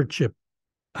stewardship,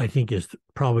 I think, is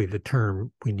probably the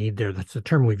term we need there. That's the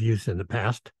term we've used in the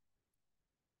past.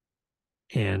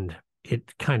 And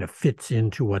it kind of fits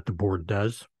into what the board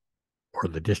does or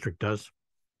the district does.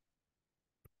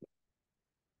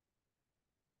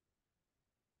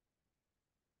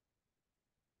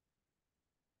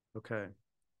 Okay.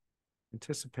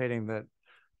 Anticipating that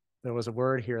there was a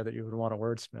word here that you would want to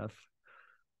wordsmith.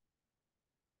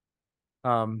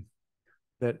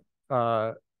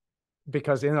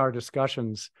 Because in our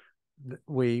discussions,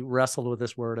 we wrestled with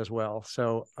this word as well.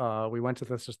 So we went to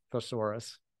the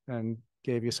thesaurus and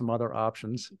gave you some other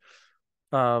options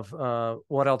of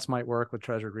what else might work with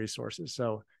treasured resources.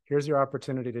 So here's your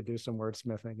opportunity to do some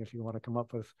wordsmithing if you want to come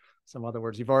up with some other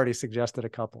words. You've already suggested a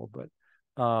couple, but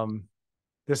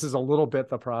this is a little bit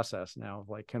the process now.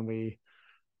 Like, can we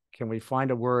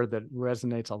find a word that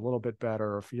resonates a little bit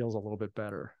better or feels a little bit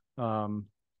better?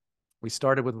 We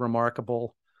started with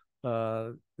remarkable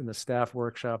in the staff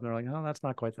workshop, and they're like, oh, that's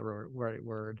not quite the right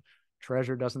word.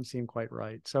 Treasure doesn't seem quite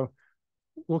right. So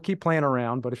we'll keep playing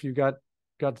around, but if you've got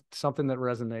something that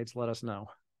resonates, let us know.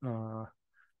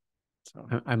 So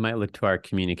I might look to our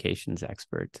communications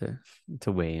expert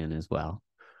to weigh in as well.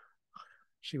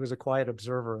 She was a quiet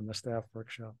observer in the staff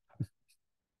workshop.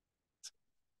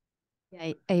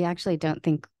 Yeah, I actually don't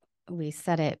think we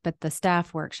said it, but the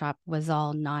staff workshop was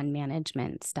all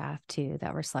non-management staff too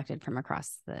that were selected from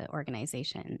across the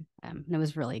organization. And it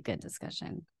was really good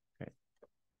discussion.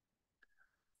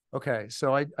 Okay,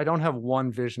 so I don't have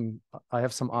one vision. I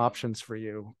have some options for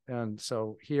you. And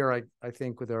so here I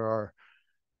think there are,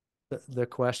 the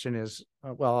question is,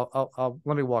 I'll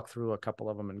let me walk through a couple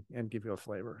of them and give you a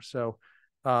flavor. So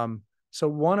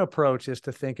one approach is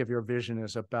to think of your vision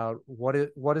as about what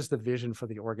is the vision for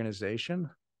the organization?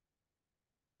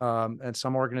 And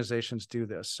some organizations do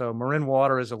this. So Marin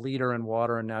Water is a leader in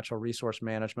water and natural resource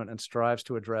management and strives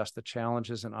to address the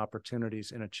challenges and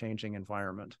opportunities in a changing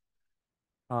environment.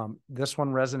 This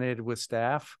one resonated with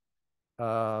staff,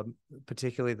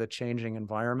 particularly the changing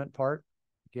environment part.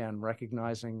 Again,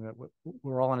 recognizing that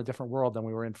we're all in a different world than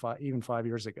we were in even 5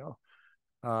 years ago.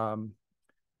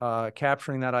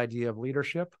 Capturing that idea of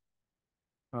leadership,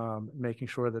 making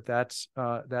sure that that's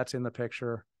in the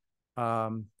picture,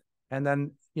 and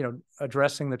then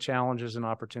addressing the challenges and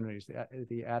opportunities,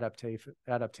 the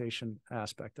adaptation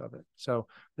aspect of it. So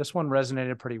this one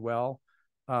resonated pretty well.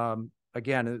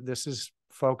 Again, this is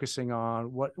focusing on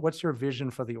what's your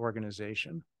vision for the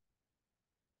organization.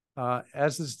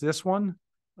 As is this one,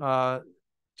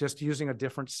 just using a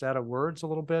different set of words a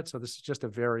little bit. So this is just a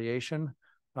variation.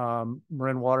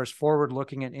 Marin Water is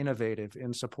forward-looking and innovative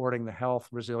in supporting the health,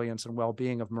 resilience, and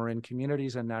well-being of marine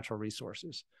communities and natural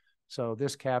resources. So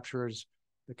this captures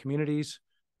the communities,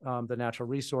 the natural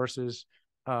resources.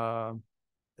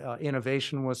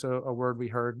 Innovation was a word we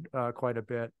heard quite a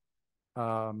bit.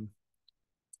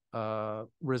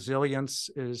 Resilience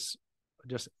is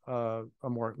just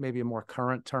maybe a more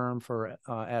current term for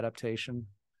adaptation.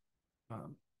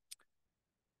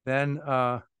 Then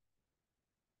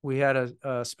we had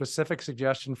a specific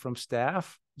suggestion from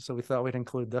staff, so we thought we'd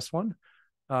include this one.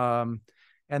 And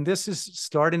this is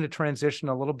starting to transition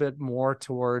a little bit more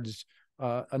towards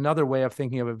another way of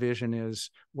thinking of a vision is,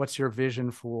 what's your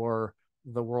vision for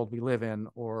the world we live in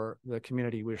or the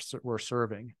community we're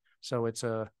serving? So it's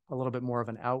a little bit more of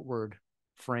an outward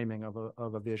framing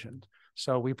of a vision.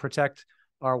 So we protect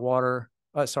our water,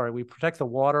 we protect the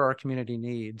water our community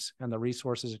needs and the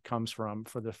resources it comes from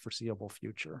for the foreseeable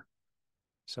future.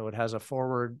 So it has a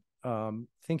forward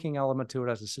thinking element to it,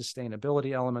 has a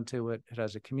sustainability element to it, it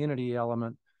has a community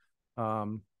element.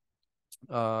 And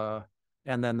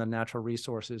then the natural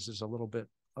resources is a little bit,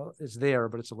 is there,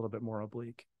 but it's a little bit more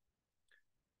oblique.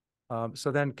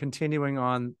 So then continuing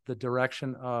on the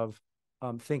direction of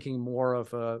thinking more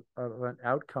of an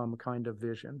outcome kind of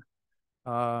vision,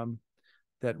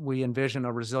 that we envision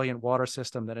a resilient water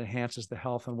system that enhances the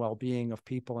health and well-being of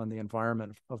people and the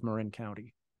environment of Marin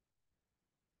County.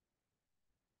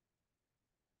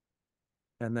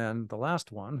 And then the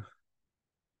last one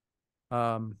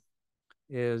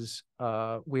is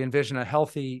we envision a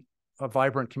healthy,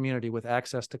 vibrant community with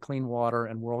access to clean water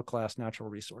and world-class natural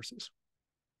resources.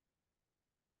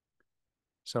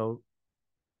 So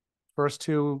first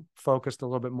two focused a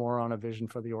little bit more on a vision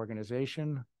for the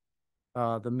organization.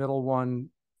 The middle one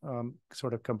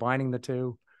sort of combining the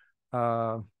two.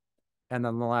 And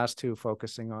then the last two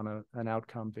focusing on an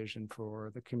outcome vision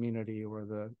for the community or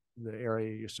the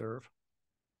area you serve.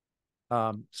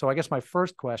 So I guess my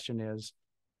first question is,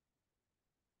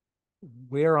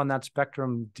 where on that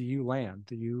spectrum do you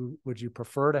land? Would you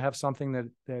prefer to have something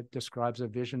that describes a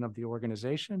vision of the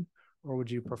organization, or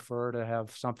would you prefer to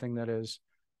have something that is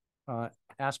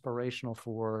aspirational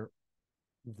for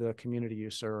the community you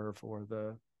serve, or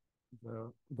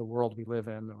the world we live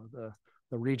in, or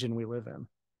the region we live in?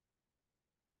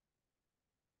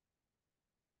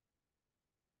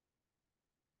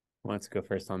 Let's go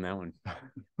first on that one.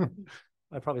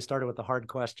 I probably started with the hard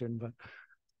question, but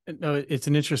no, it's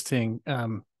an interesting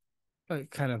kind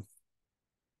of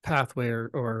pathway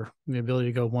or the ability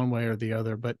to go one way or the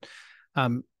other. But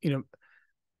when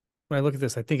I look at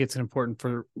this, I think it's important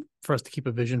for us to keep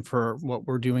a vision for what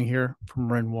we're doing here for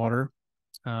Marin Water.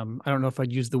 I don't know if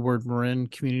I'd use the word Marin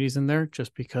communities in there,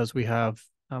 just because we have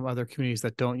other communities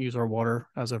that don't use our water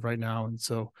as of right now, and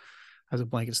so as a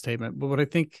blanket statement. But what I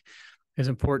think is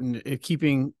important is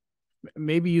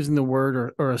maybe using the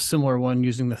word or a similar one,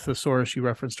 using the thesaurus you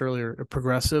referenced earlier, a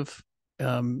progressive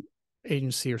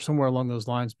agency or somewhere along those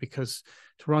lines, because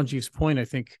to Ranjiv's point, I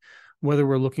think whether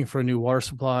we're looking for a new water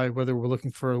supply, whether we're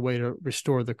looking for a way to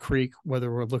restore the creek, whether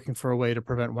we're looking for a way to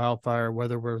prevent wildfire,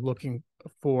 whether we're looking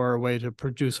for a way to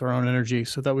produce our own energy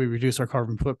so that we reduce our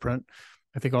carbon footprint,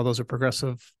 I think all those are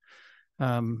progressive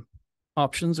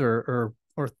options or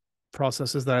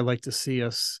processes that I'd like to see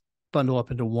us bundle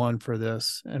up into one for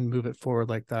this and move it forward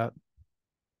like that.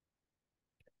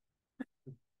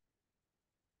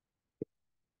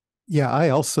 Yeah, I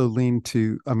also lean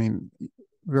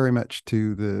very much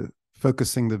to the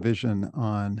focusing the vision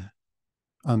on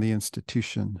the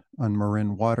institution, on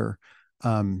Marin Water.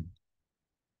 In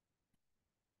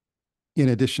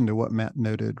addition to what Matt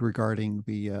noted regarding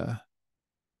the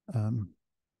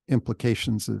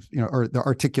implications of, or the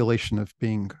articulation of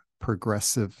being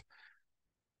progressive,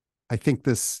 I think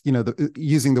this,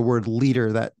 using the word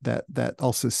leader, that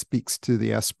also speaks to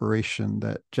the aspiration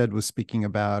that Jed was speaking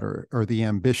about, or the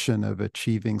ambition of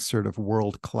achieving sort of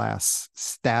world-class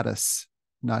status,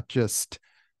 not just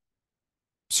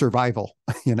survival,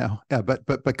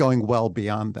 but going well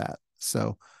beyond that.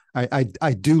 So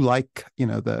I do like,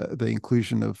 the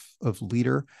inclusion of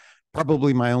leader.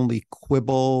 Probably my only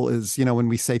quibble is, when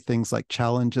we say things like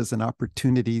challenges and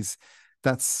opportunities,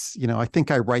 that's, I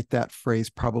think I write that phrase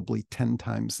probably 10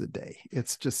 times a day.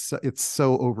 It's just, it's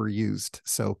so overused.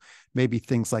 So maybe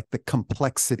things like the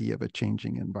complexity of a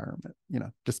changing environment,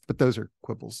 but those are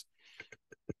quibbles.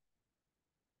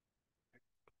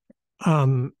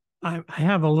 I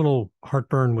have a little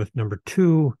heartburn with number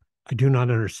 2. I do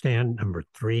not understand number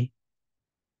 3.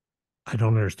 I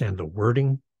don't understand the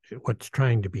wording, what's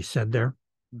trying to be said there.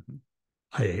 Mm-hmm.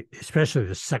 especially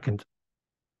the second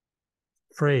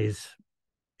phrase,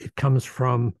 it comes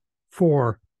from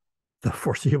for the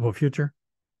foreseeable future.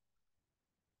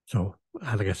 So,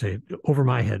 like I say, over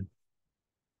my head.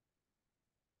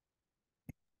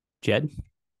 Jed?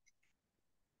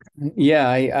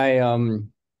 Yeah,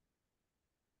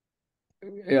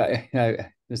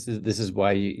 this is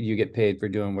why you get paid for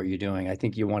doing what you're doing. I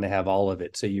think you want to have all of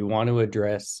it. So you want to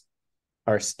address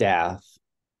our staff.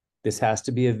 This has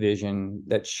to be a vision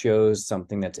that shows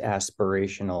something that's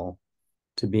aspirational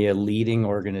to be a leading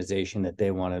organization that they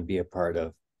want to be a part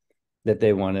of, that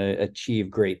they want to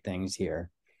achieve great things here.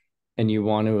 And you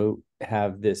want to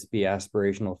have this be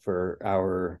aspirational for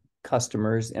our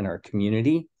customers and our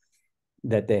community,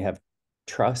 that they have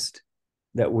trust,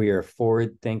 that we are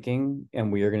forward thinking,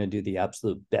 and we are going to do the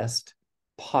absolute best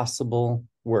possible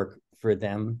work for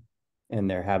them and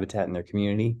their habitat and their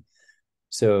community.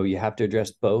 So you have to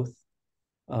address both.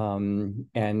 And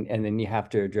then you have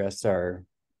to address our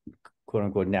quote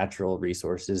unquote natural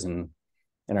resources and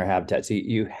our habitat. So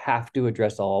you have to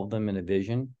address all of them in a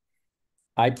vision.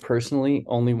 I personally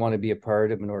only want to be a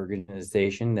part of an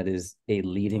organization that is a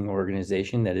leading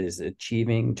organization that is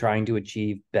trying to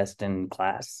achieve best in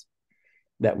class,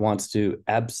 that wants to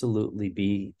absolutely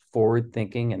be forward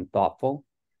thinking and thoughtful.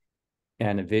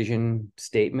 And a vision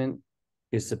statement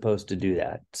is supposed to do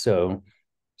that. So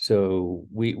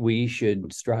we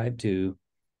should strive to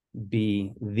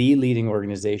be the leading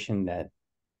organization that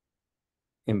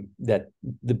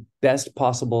the best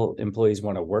possible employees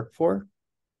want to work for,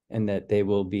 and that they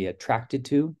will be attracted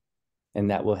to, and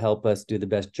that will help us do the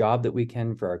best job that we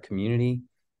can for our community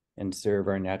and serve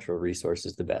our natural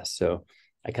resources the best. So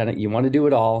you want to do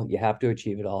it all, you have to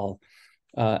achieve it all.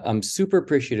 I'm super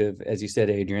appreciative, as you said,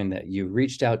 Adrian, that you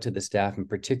reached out to the staff, and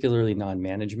particularly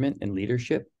non-management and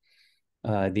leadership.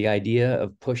 The idea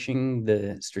of pushing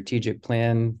the strategic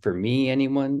plan for me,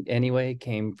 anyway,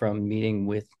 came from meeting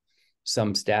with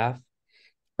some staff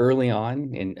early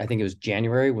on, and I think it was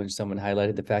January, when someone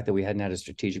highlighted the fact that we hadn't had a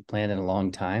strategic plan in a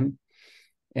long time.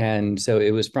 And so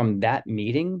it was from that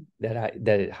meeting that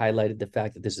it highlighted the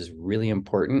fact that this is really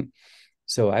important.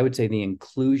 So I would say the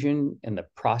inclusion and the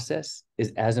process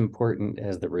is as important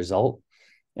as the result.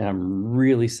 And I'm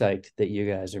really psyched that you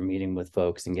guys are meeting with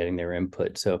folks and getting their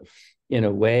input. So in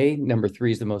a way, number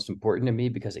 3 is the most important to me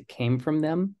because it came from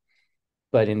them.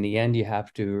 But in the end, you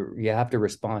have to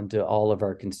respond to all of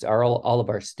our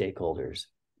stakeholders,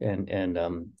 and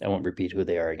I won't repeat who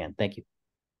they are again. Thank you.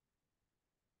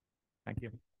 Thank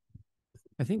you.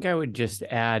 I think I would just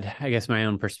add, I guess, my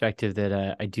own perspective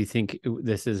that I do think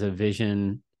this is a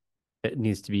vision that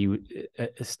needs to be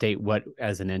state what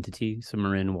as an entity. So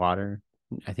Marin Water,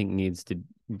 I think, needs to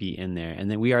be in there, and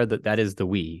then that is the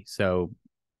we. So,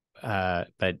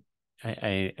 but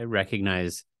I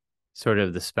recognize sort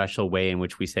of the special way in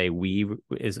which we say we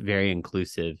is very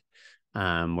inclusive,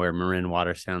 where Marin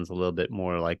Water sounds a little bit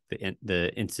more like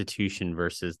the institution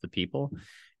versus the people.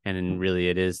 And really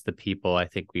it is the people I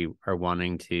think we are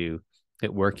wanting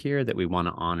that work here, that we want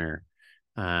to honor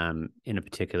in a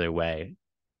particular way.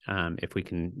 If we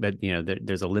can, but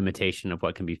there's a limitation of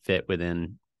what can be fit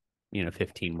within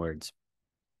 15 words.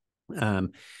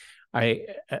 I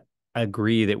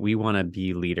agree that we want to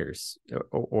be leaders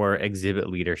or exhibit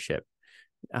leadership.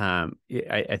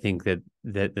 I think that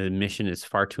the mission is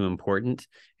far too important,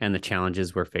 and the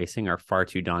challenges we're facing are far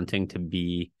too daunting to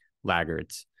be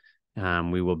laggards.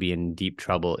 We will be in deep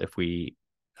trouble if we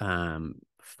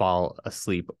fall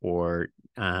asleep or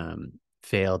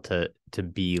fail to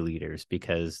be leaders,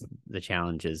 because the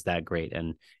challenge is that great,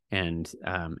 and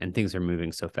things are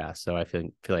moving so fast. So I feel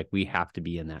like we have to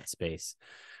be in that space.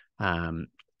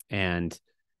 And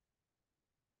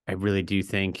I really do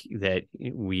think that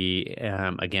we,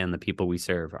 again, the people we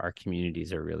serve, our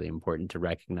communities, are really important to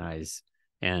recognize,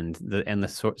 and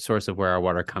the source of where our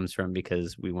water comes from,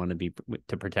 because we want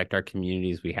to protect our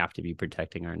communities. We have to be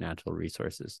protecting our natural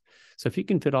resources. So if you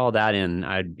can fit all that in,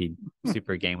 I'd be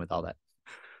super game with all that.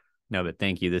 No, but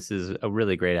thank you. This is a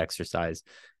really great exercise.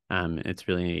 It's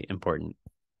really important.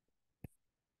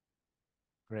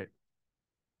 Great.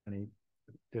 Any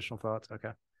additional thoughts?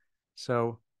 Okay.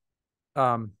 So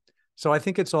I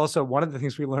think it's also one of the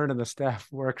things we learned in the staff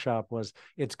workshop was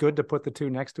it's good to put the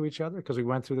two next to each other, because we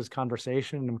went through this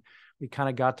conversation and we kind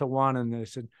of got to one and they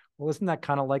said, well, isn't that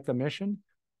kind of like the mission?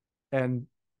 And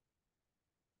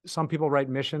some people write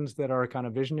missions that are kind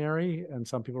of visionary, and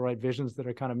some people write visions that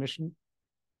are kind of mission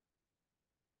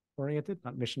oriented,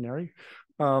 not missionary.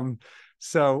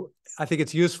 So I think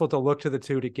it's useful to look to the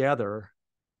two together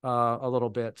a little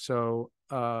bit. So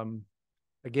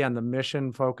again, the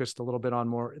mission focused a little bit on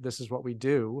more, this is what we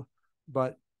do,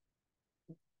 but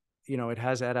it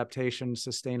has adaptation,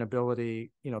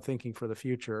 sustainability, thinking for the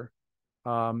future.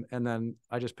 And then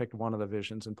I just picked one of the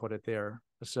visions and put it there.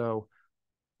 So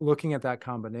looking at that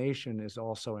combination is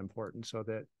also important, so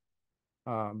that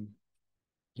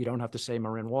you don't have to say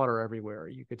Marin Water everywhere.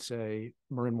 You could say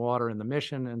Marin Water in the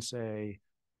mission and say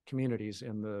communities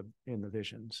in the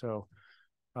vision. So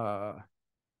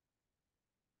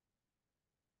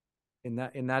in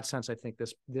that sense, I think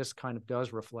this kind of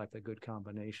does reflect a good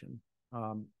combination.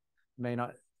 May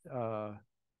not,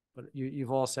 but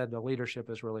you've all said the leadership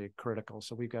is really critical.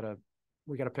 So we got to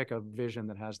pick a vision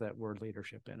that has that word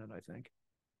leadership in it, I think.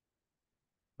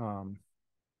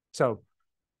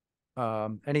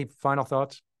 Any final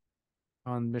thoughts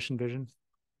on mission vision?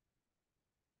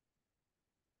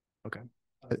 Okay.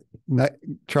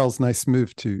 Charles, nice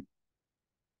move to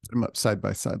put them up side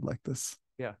by side like this.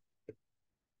 Yeah.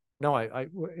 No,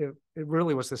 it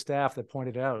really was the staff that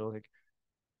pointed out, like,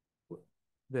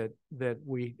 that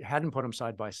we hadn't put them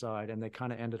side by side, and they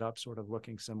kind of ended up sort of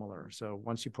looking similar. So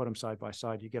once you put them side by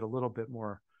side, you get a little bit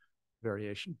more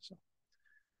variation. So,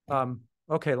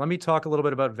 okay, let me talk a little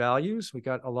bit about values. We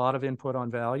got a lot of input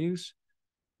on values.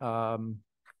 So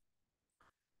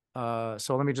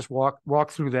let me just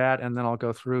walk through that, and then I'll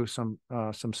go through some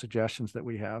suggestions that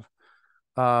we have.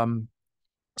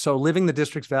 So living the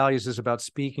district's values is about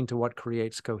speaking to what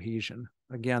creates cohesion.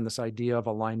 Again, this idea of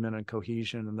alignment and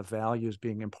cohesion, and the values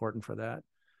being important for that.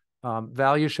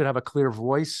 Values should have a clear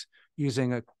voice,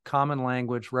 using a common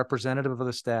language representative of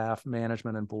the staff,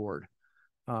 management, and board.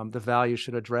 The values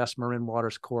should address Marin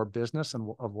Water's core business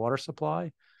of water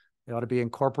supply. They ought to be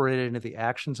incorporated into the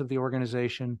actions of the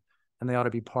organization, and they ought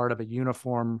to be part of a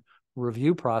uniform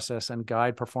review process and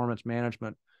guide performance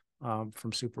management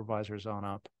from supervisors on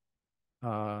up.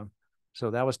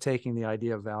 So that was taking the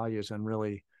idea of values and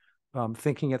really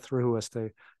thinking it through as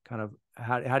to kind of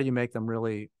how do you make them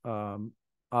really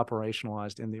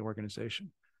operationalized in the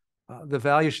organization. The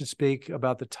values should speak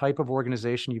about the type of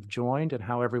organization you've joined and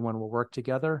how everyone will work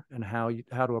together, and how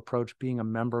to approach being a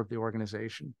member of the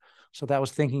organization. So that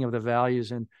was thinking of the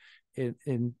values in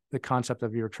the concept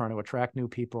of you're trying to attract new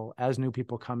people. As new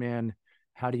people come in,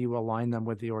 how do you align them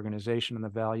with the organization? And the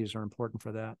values are important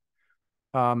for that.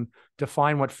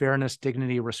 Define what fairness,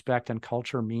 dignity, respect, and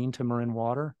culture mean to Marin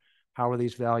Water. How are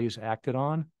these values acted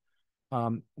on?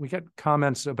 We get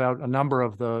comments about a number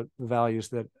of the values,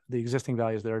 that the existing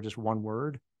values that are just one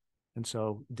word. And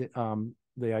so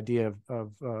the idea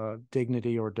of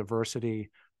dignity or diversity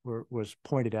was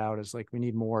pointed out as like, we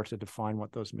need more to define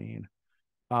what those mean.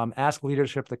 Ask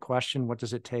leadership the question, what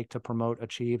does it take to promote,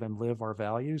 achieve, and live our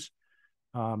values?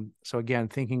 So again,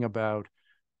 thinking about,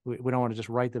 we don't want to just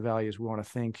write the values. We want to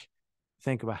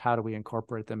think about how do we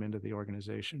incorporate them into the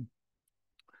organization.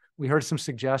 We heard some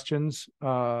suggestions.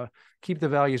 Keep the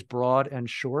values broad and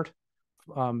short.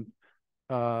 We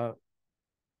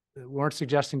weren't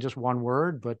suggesting just one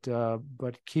word,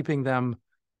 but keeping them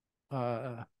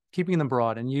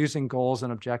broad and using goals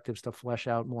and objectives to flesh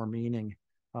out more meaning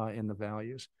in the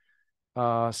values.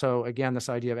 So again, this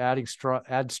idea of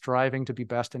add striving to be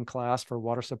best in class for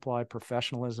water supply,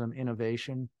 professionalism,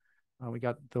 innovation. We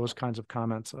got those kinds of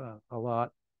comments a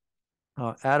lot.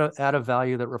 Add a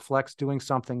value that reflects doing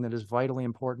something that is vitally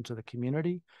important to the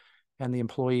community and the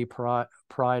employee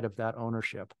pride of that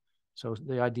ownership. So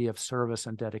the idea of service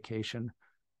and dedication,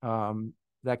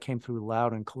 that came through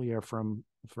loud and clear from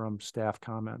staff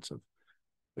comments of,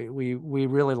 we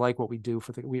really like what we do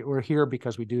we're here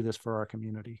because we do this for our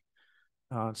community.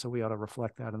 So we ought to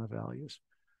reflect that in the values.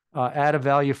 Add a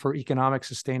value for economic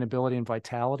sustainability and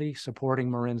vitality, supporting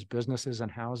Marin's businesses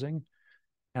and housing.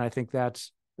 And I think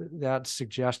that's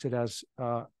suggested as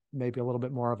maybe a little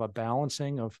bit more of a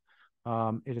balancing of,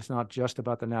 it is not just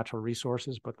about the natural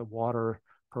resources, but the water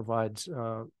provides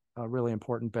really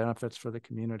important benefits for the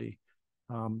community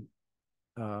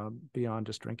beyond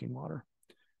just drinking water.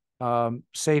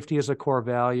 Safety is a core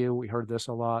value. We heard this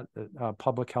a lot,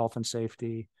 public health and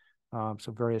safety,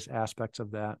 so various aspects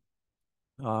of that.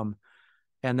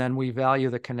 And then we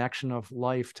value the connection of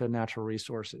life to natural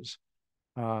resources,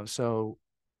 so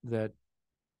that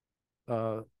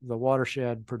the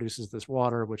watershed produces this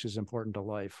water, which is important to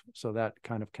life. So that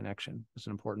kind of connection is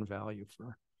an important value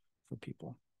for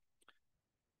people.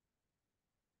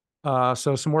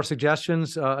 So some more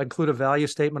suggestions, include a value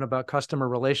statement about customer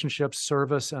relationships,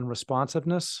 service, and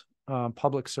responsiveness.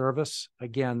 Public service.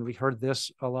 Again, we heard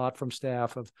this a lot from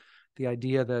staff, of the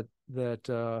idea that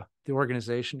the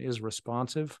organization is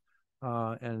responsive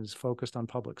and is focused on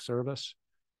public service.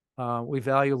 We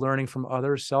value learning from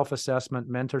others, self-assessment,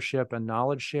 mentorship, and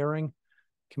knowledge sharing.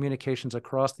 Communications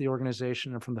across the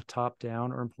organization and from the top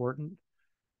down are important.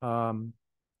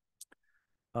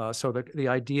 So the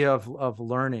idea of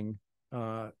learning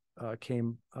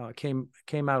came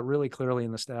out really clearly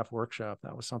in the staff workshop.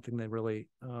 That was something they really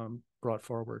brought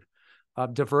forward.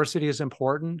 Diversity is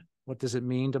important. What does it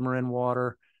mean to Marin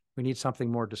Water? We need something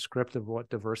more descriptive of what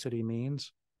diversity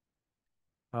means.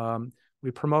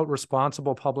 We promote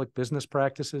responsible public business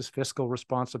practices, fiscal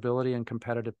responsibility, and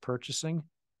competitive purchasing.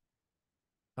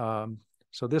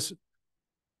 So this,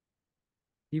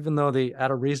 even though the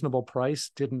at a reasonable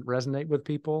price didn't resonate with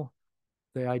people,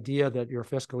 the idea that you're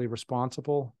fiscally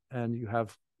responsible and you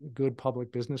have good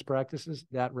public business practices,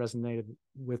 that resonated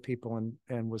with people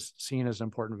and was seen as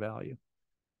important value.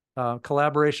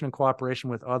 Collaboration and cooperation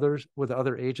with others, with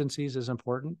other agencies is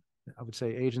important. I would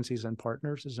say agencies and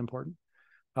partners is important.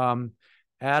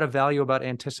 Add a value about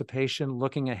anticipation,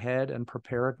 looking ahead, and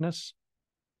preparedness.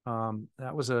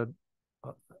 That was a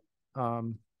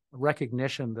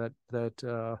recognition that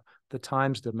the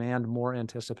times demand more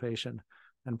anticipation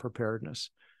and preparedness.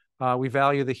 We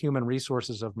value the human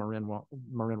resources of Marin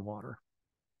Water.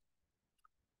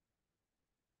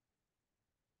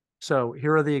 So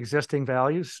here are the existing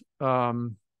values.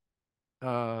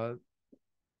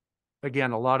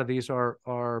 Again, a lot of these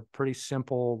are pretty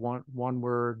simple, one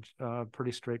word,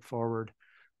 pretty straightforward.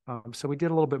 So we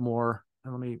did a little bit more,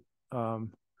 and let me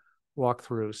walk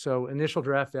through. So initial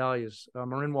draft values,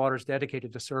 Marin Water is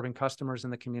dedicated to serving customers in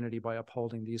the community by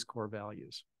upholding these core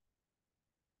values.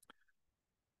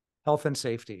 Health and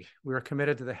safety. We are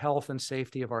committed to the health and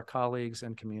safety of our colleagues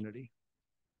and community.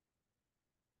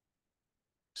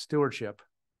 Stewardship.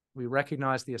 We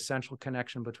recognize the essential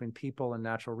connection between people and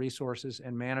natural resources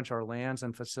and manage our lands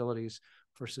and facilities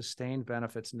for sustained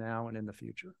benefits now and in the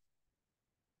future.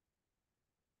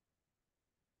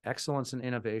 Excellence and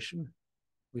innovation.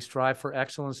 We strive for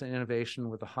excellence and innovation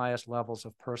with the highest levels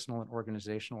of personal and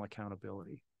organizational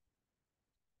accountability.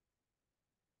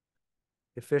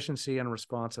 Efficiency and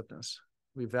responsiveness.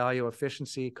 We value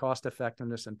efficiency, cost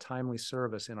effectiveness, and timely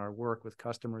service in our work with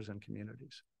customers and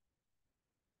communities.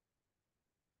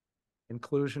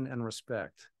 Inclusion and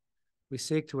respect. We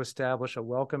seek to establish a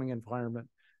welcoming environment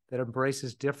that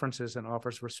embraces differences and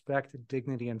offers respect,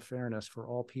 dignity, and fairness for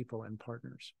all people and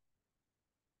partners.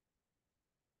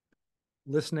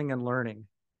 Listening and learning.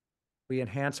 We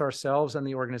enhance ourselves and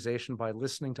the organization by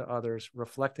listening to others,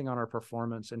 reflecting on our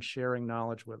performance, and sharing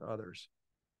knowledge with others.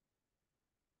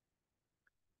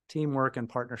 Teamwork and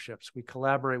partnerships. We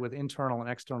collaborate with internal and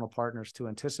external partners to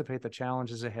anticipate the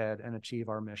challenges ahead and achieve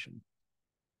our mission.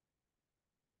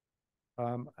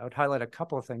 I would highlight a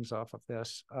couple of things off of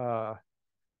this. The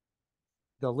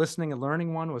listening and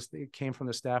learning one it came from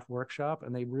the staff workshop,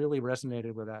 and they really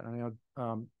resonated with that. And I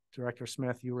know Director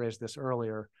Smith, you raised this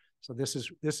earlier, so this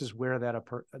is where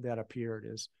that appeared.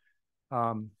 Is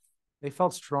they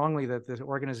felt strongly that the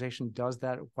organization does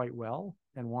that quite well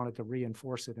and wanted to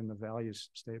reinforce it in the values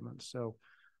statement. So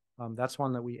that's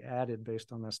one that we added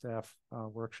based on the staff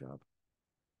workshop.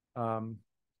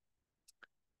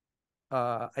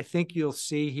 I think you'll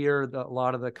see here a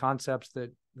lot of the concepts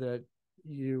that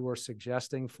you were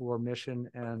suggesting for mission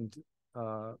and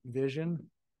vision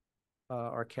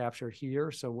are captured here.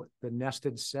 So the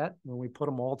nested set, when we put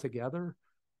them all together,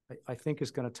 I think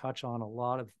is going to touch on a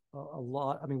lot.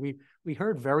 I mean, we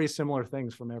heard very similar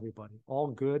things from everybody, all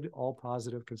good, all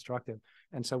positive, constructive.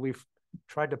 And so we've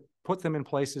tried to put them in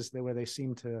places where they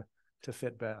seem to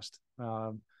fit best.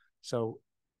 So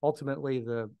ultimately,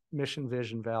 the mission,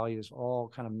 vision, values all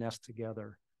kind of nest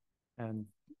together and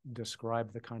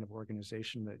describe the kind of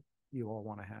organization that you all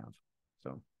want to have.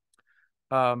 So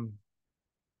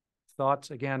thoughts,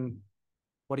 again,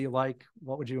 what do you like?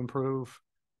 What would you improve?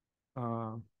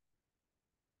 Tried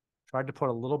to put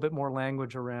a little bit more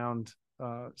language around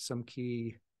some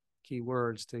key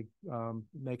words to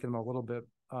make them a little bit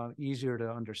easier to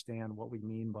understand what we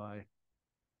mean by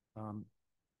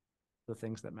the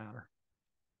things that matter.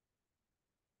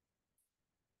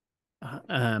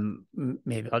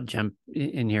 Maybe I'll jump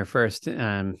in here first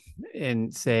and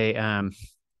say, I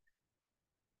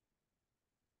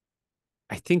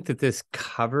think that this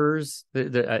covers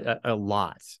a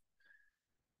lot,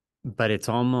 but it's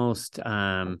almost,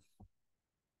 I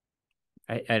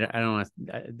don't know if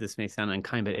this may sound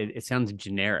unkind, but it sounds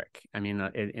generic. I mean,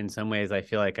 in some ways, I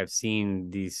feel like I've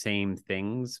seen these same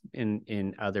things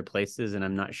in other places, and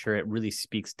I'm not sure it really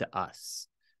speaks to us.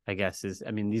 I guess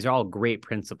I mean, these are all great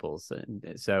principles,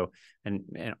 and so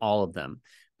and all of them,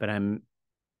 but I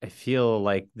feel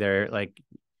like they're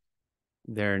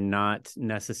not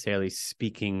necessarily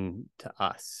speaking to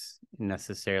us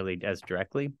necessarily as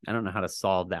directly. I don't know how to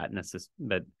solve that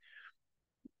but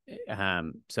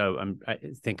so I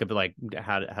think of like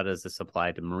how does this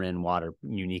apply to Marin Water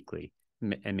uniquely?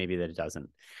 and maybe that it doesn't.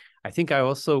 I think I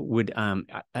also would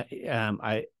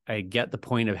I get the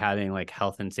point of having like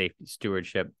health and safety,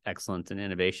 stewardship, excellence, and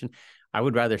innovation. I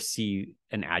would rather see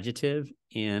an adjective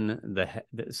in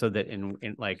so that in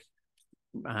like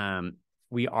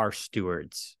we are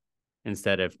stewards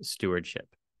instead of stewardship.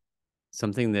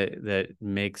 Something that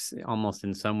makes almost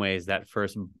in some ways that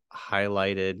first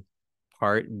highlighted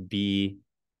part be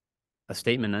a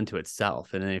statement unto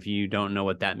itself. And then if you don't know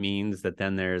what that means, that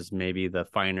then there's maybe the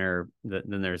finer,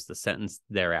 then there's the sentence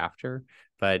thereafter.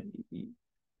 But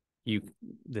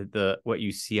what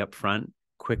you see up front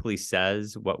quickly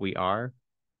says what we are.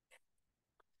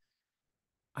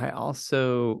 I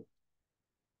also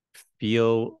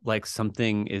feel like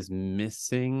something is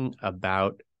missing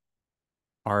about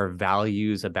our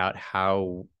values, about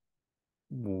how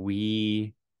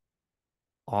we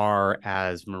are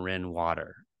as Marin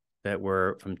Water, that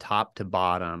we're from top to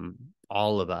bottom,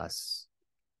 all of us,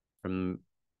 from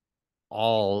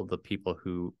all the people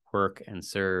who work and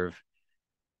serve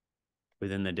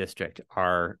within the district,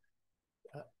 are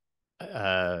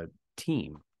a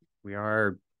team. We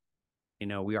are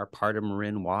part of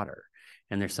Marin Water,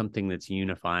 and there's something that's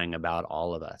unifying about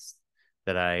all of us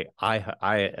that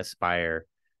I aspire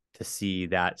to see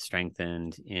that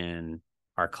strengthened in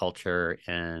our culture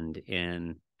and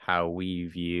in how we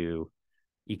view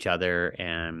each other,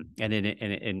 and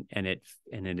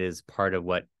it is part of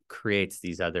what creates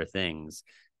these other things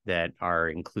that are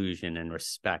inclusion and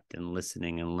respect and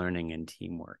listening and learning and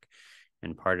teamwork.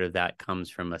 And part of that comes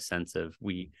from a sense of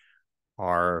we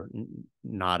are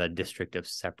not a district of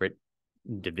separate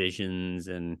divisions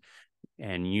and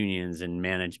unions and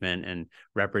management and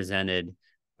represented,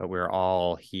 but we're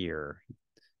all here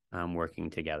working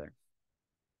together.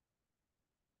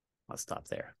 I'll stop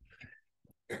there.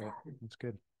 That's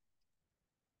good.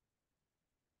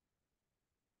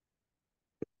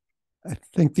 I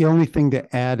think the only thing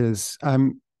to add is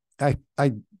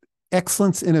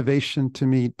excellence, innovation to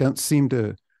me don't seem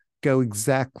to go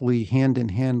exactly hand in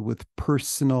hand with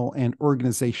personal and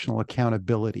organizational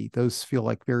accountability. Those feel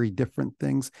like very different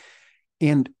things.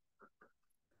 And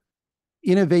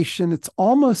innovation, it's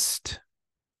almost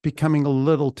becoming a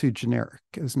little too generic,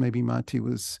 as maybe Monty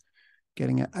was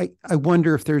getting at. I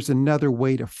wonder if there's another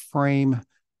way to frame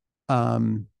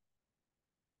again,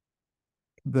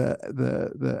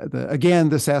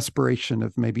 this aspiration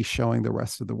of maybe showing the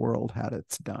rest of the world how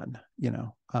it's done.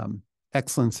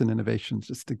 Excellence and innovation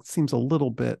just, it seems a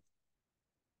little bit,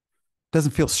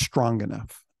 doesn't feel strong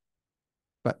enough.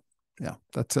 But yeah,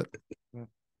 that's it.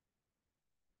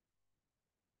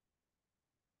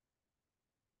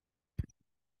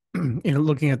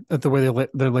 Looking at the way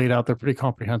they're laid out, they're pretty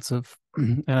comprehensive,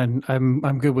 and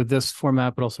I'm good with this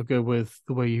format, but also good with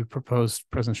the way you proposed,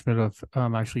 President Schmidt, of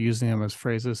actually using them as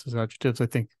phrases, as adjectives. I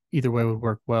think either way would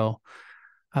work well.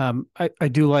 I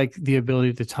do like the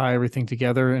ability to tie everything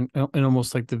together and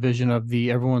almost like the vision of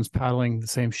everyone's paddling the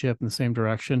same ship in the same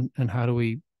direction, and how do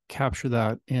we capture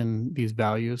that in these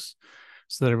values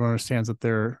so that everyone understands that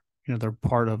they're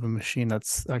part of a machine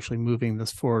that's actually moving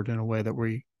this forward in a way that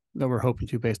we're hoping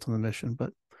to based on the mission.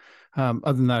 But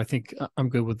other than that, I think I'm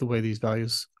good with the way these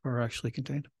values are actually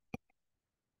contained.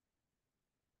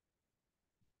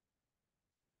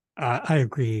 I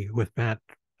agree with Matt.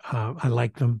 I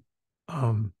like them.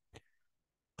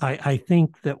 I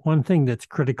think that one thing that's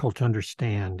critical to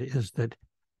understand is that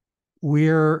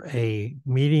we're a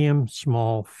medium,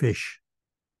 small fish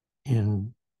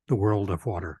in the world of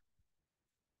water.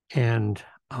 And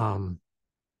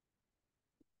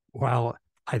while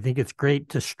I think it's great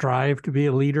to strive to be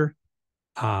a leader,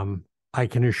 I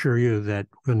can assure you that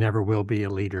we never will be a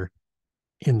leader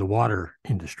in the water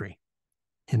industry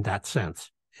in that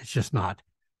sense. It's just not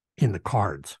in the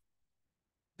cards.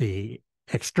 The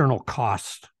external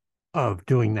cost of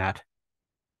doing that,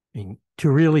 I mean, to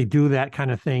really do that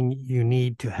kind of thing, you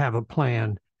need to have a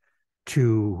plan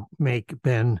to make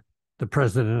Ben the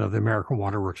president of the American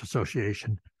Water Works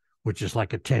Association, which is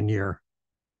like a 10-year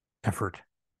effort.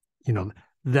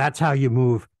 That's how you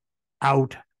move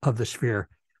out of the sphere.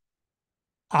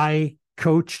 I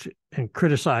coached and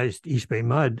criticized East Bay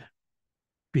Mud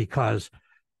because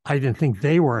I didn't think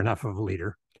they were enough of a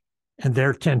leader, and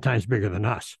they're 10 times bigger than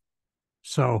us.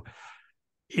 So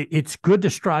it's good to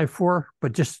strive for,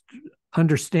 but just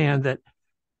understand that,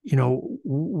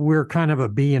 we're kind of a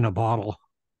bee in a bottle,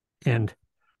 and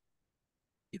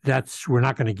we're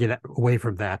not going to get away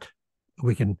from that.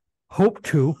 We can hope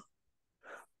to,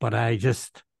 but I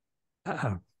just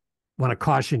want to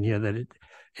caution you that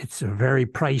it's a very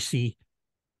pricey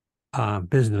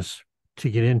business to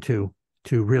get into,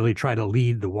 to really try to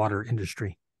lead the water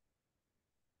industry.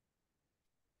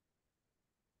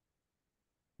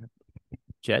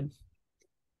 Jed?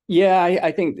 Yeah,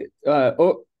 I think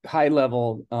high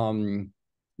level,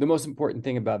 the most important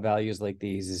thing about values like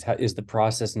these is the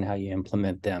process and how you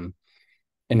implement them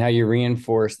and how you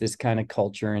reinforce this kind of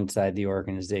culture inside the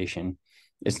organization.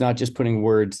 It's not just putting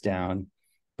words down,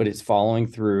 but it's following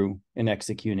through and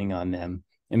executing on them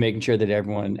and making sure that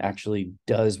everyone actually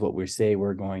does what we say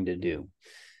we're going to do.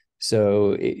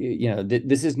 So,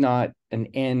 this is not an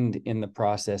end in the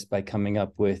process by coming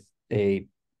up with a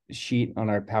sheet on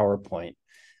our PowerPoint.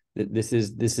 This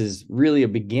is really a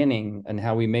beginning on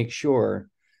how we make sure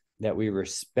that we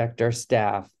respect our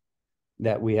staff,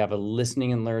 that we have a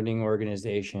listening and learning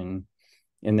organization,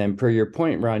 and then per your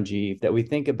point, Ranjiv, that we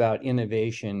think about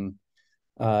innovation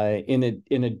in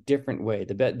a different way.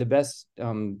 The best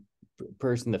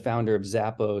person, the founder of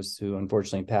Zappos, who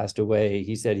unfortunately passed away,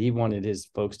 he said he wanted his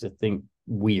folks to think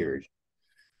weird.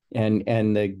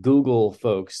 And the Google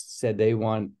folks said they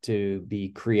want to be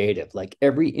creative. Like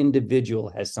every individual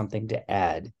has something to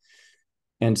add.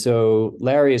 And so,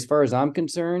 Larry, as far as I'm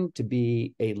concerned, to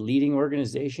be a leading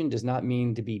organization does not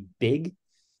mean to be big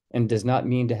and does not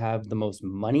mean to have the most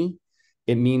money.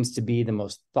 It means to be the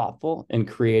most thoughtful and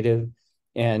creative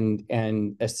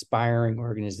and aspiring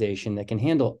organization that can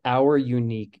handle our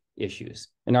unique issues.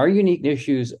 And our unique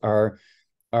issues are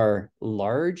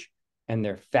large, and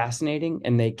they're fascinating,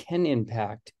 and they can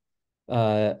impact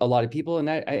a lot of people.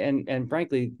 And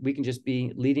frankly, we can just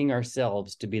be leading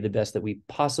ourselves to be the best that we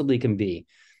possibly can be.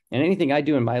 And anything I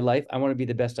do in my life, I want to be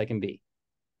the best I can be.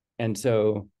 And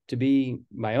so to be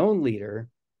my own leader,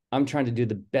 I'm trying to do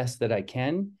the best that I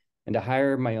can, and to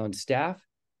hire my own staff.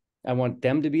 I want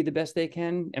them to be the best they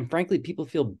can. And frankly, people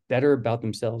feel better about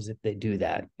themselves if they do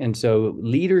that. And so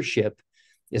leadership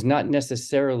is not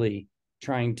necessarily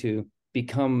trying to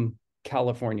become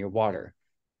California Water,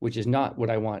 which is not what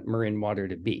I want Marin Water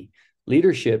to be.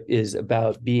 Leadership is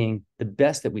about being the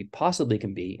best that we possibly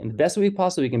can be. And the best that we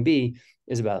possibly can be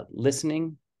is about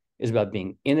listening, is about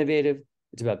being innovative,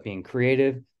 it's about being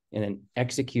creative, and then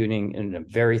executing in a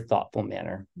very thoughtful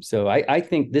manner. So I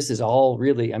think this is all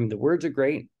really, I mean, the words are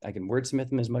great. I can wordsmith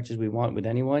them as much as we want with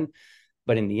anyone,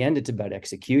 but in the end, it's about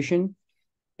execution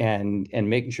and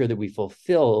making sure that we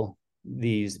fulfill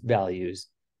these values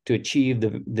to achieve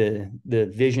the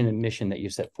vision and mission that you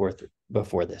set forth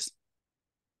before this.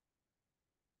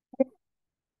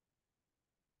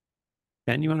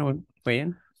 Ben, you want to weigh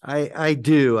in? I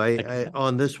do. I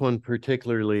on this one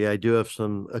particularly, I do have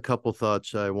a couple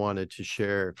thoughts I wanted to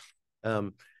share.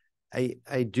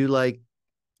 I do like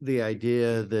the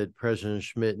idea that President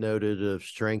Schmidt noted of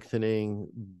strengthening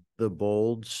the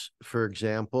bolds. For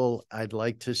example, I'd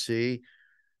like to see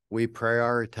we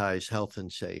prioritize health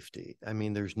and safety. I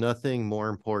mean, there's nothing more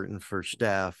important for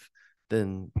staff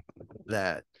than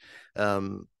that.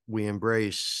 We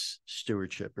embrace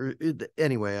stewardship.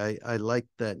 Anyway, I like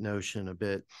that notion a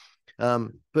bit.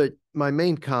 But my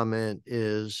main comment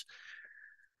is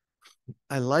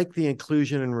I like the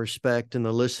inclusion and respect and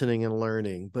the listening and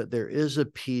learning, but there is a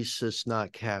piece that's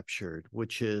not captured,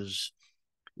 which is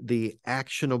the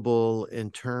actionable in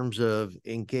terms of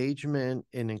engagement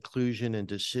and inclusion and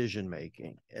decision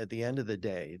making. At the end of the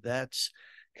day, that's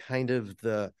kind of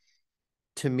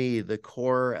to me, the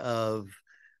core of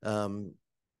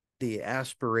the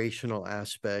aspirational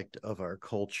aspect of our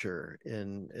culture.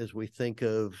 And as we think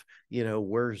of,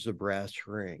 where's the brass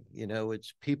ring?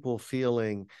 It's people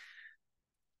feeling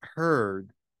heard,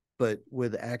 but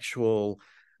with actual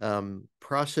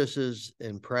processes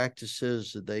and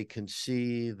practices that they can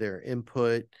see their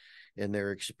input and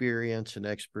their experience and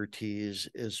expertise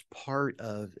is part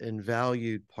of and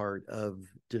valued part of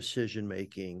decision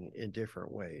making in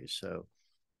different ways. So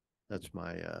that's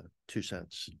my 2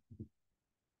 cents.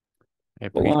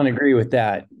 Well, I agree with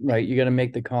that, right? You got to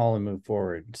make the call and move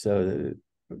forward. So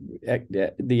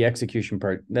the execution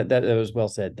part, that was well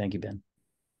said. Thank you, Ben.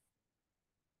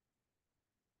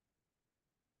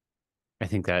 I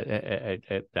think that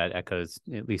that echoes,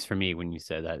 at least for me, when you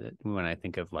said that, when I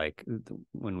think of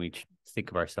when we think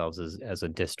of ourselves as a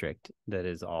district that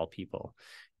is all people,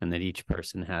 and that each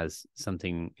person has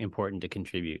something important to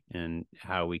contribute, and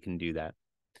how we can do that.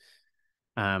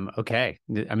 Okay.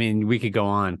 I mean, we could go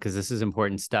on because this is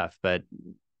important stuff, but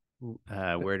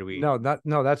where do we?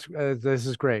 This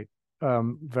is great.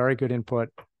 Very good input.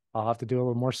 I'll have to do a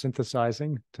little more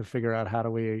synthesizing to figure out how do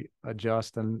we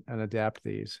adjust and adapt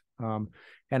these. And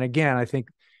again, I think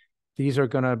these are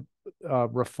going to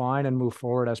refine and move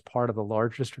forward as part of the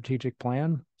larger strategic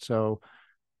plan. So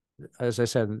as I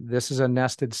said, this is a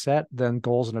nested set, then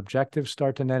goals and objectives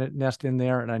start to nest in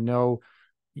there. And I know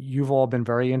you've all been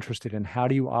very interested in how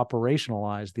do you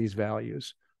operationalize these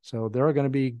values. So there are going to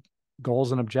be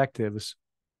goals and objectives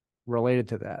related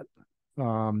to that.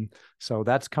 So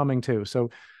that's coming too. So,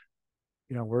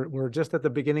 you know, we're just at the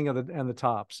beginning of the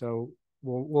top. So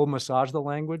we'll massage the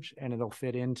language and it'll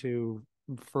fit into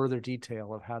further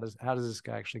detail of how does this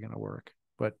actually going to work.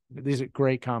 But these are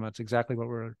great comments, exactly what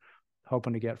we're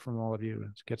hoping to get from all of you,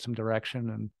 is get some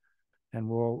direction, and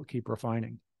we'll keep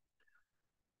refining.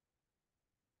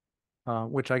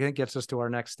 Which I think gets us to our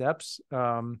next steps.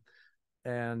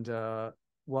 And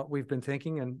what we've been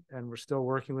thinking, and we're still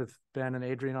working with Ben and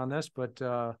Adrian on this, but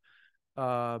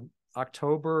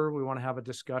October, we want to have a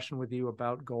discussion with you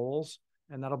about goals,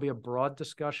 and that'll be a broad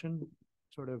discussion,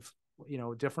 sort of, you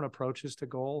know, different approaches to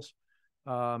goals.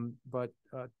 But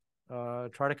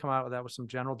try to come out with that with some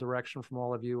general direction from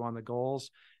all of you on the goals,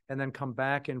 and then come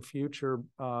back in future,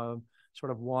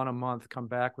 sort of one a month, come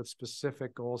back with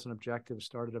specific goals and objectives,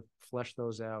 started to flesh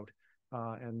those out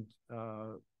and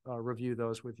review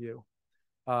those with you.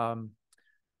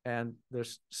 And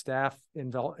there's staff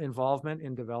involvement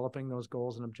in developing those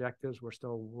goals and objectives. We're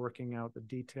still working out the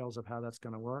details of how that's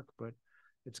going to work, but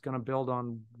it's going to build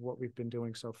on what we've been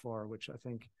doing so far, which I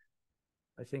think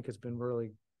has been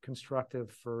really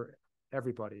constructive for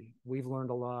everybody. We've learned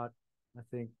a lot. I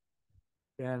think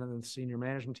Ben and the senior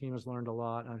management team has learned a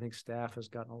lot, and I think staff has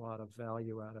gotten a lot of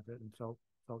value out of it and felt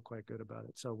quite good about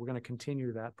it. So we're going to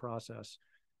continue that process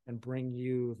and bring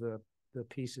you the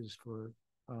pieces for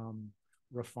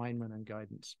refinement and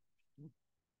guidance.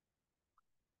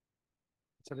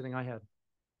 That's everything I had.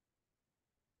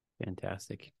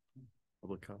 Fantastic.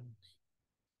 Public comments.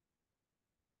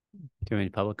 Do you have any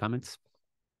public comments?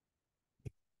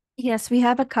 Yes, we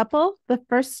have a couple. The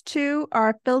first two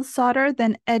are Phil Sauter,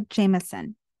 then Ed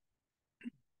Jameson.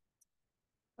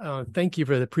 Thank you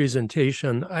for the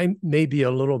presentation. I may be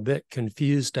a little bit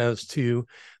confused as to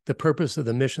the purpose of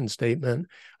the mission statement.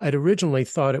 I'd originally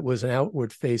thought it was an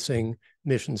outward-facing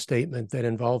mission statement that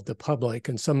involved the public,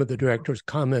 and some of the director's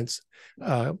comments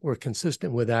were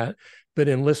consistent with that. But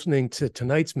in listening to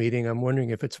tonight's meeting, I'm wondering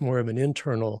if it's more of an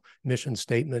internal mission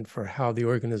statement for how the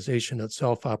organization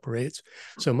itself operates.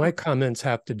 So my comments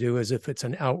have to do as if it's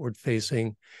an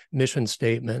outward-facing mission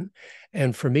statement.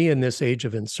 And for me, in this age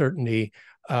of uncertainty,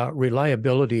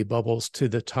 reliability bubbles to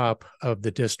the top of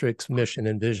the district's mission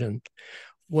and vision.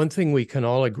 One thing we can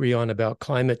all agree on about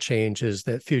climate change is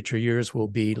that future years will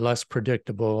be less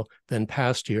predictable than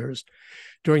past years.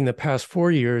 During the past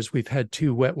 4 years, we've had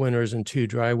 2 wet winters and 2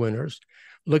 dry winters.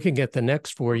 Looking at the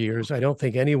next 4 years, I don't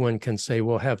think anyone can say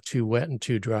we'll have 2 wet and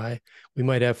 2 dry. We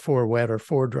might have 4 wet or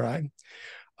 4 dry.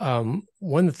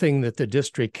 One thing that the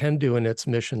district can do in its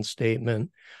mission statement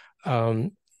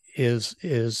is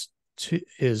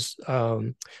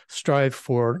strive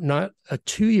for not a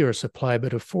 2-year supply,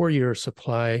 but a 4-year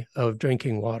supply of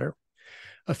drinking water.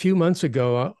 A few months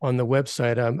ago on the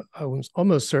website, I was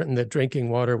almost certain that drinking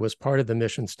water was part of the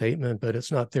mission statement, but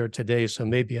it's not there today, so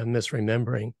maybe I'm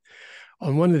misremembering.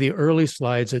 On one of the early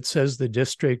slides, it says the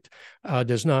district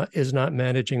is not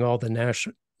managing all the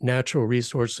natural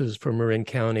resources for Marin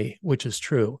County, which is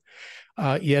true.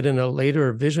 Yet in a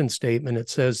later vision statement, it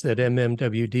says that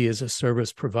MMWD is a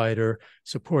service provider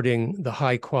supporting the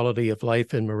high quality of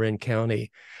life in Marin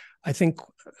County. I think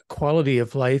quality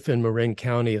of life in Marin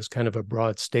County is kind of a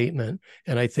broad statement,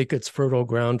 and I think it's fertile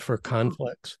ground for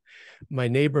conflicts. My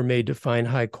neighbor may define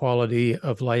high quality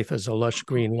of life as a lush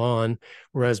green lawn,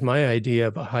 whereas my idea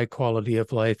of a high quality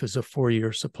of life is a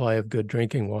 4-year supply of good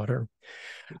drinking water.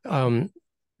 In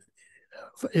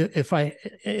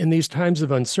these times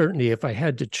of uncertainty, if I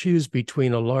had to choose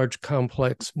between a large,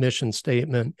 complex mission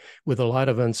statement with a lot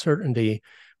of uncertainty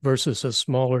versus a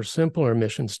smaller, simpler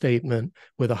mission statement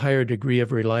with a higher degree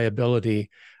of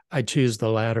reliability, I choose the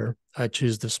latter. I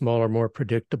choose the smaller, more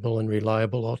predictable and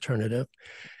reliable alternative.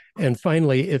 And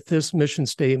finally, if this mission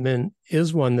statement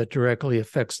is one that directly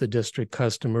affects the district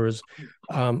customers,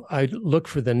 I look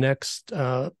for the next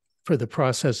for the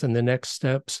process and the next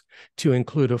steps to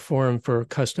include a forum for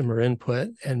customer input,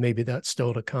 and maybe that's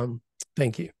still to come.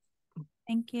 Thank you.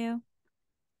 Thank you.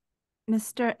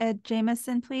 Mr. Ed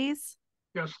Jameson, please.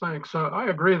 Yes, thanks. I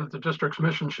agree that the district's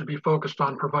mission should be focused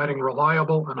on providing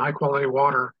reliable and high quality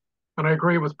water. And I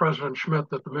agree with President Schmidt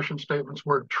that the mission statement's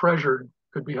word treasured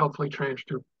could be helpfully changed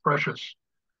to precious.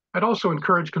 I'd also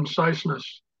encourage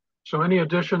conciseness. So any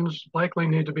additions likely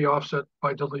need to be offset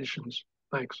by deletions.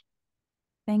 Thanks.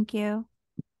 Thank you.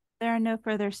 There are no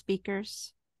further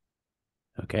speakers.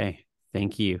 Okay,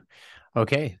 thank you.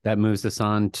 Okay, that moves us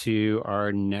on to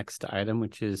our next item,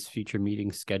 which is future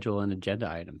meeting schedule and agenda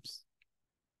items.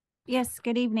 Yes,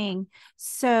 good evening.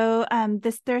 So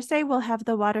this Thursday, we'll have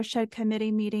the Watershed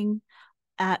Committee meeting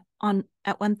at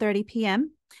 1:30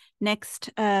 p.m. Next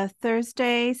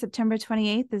Thursday, September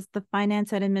 28th, is the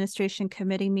Finance and Administration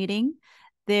Committee meeting.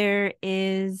 There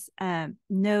is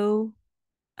no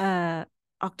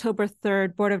October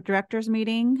 3rd Board of Directors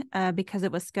meeting because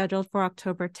it was scheduled for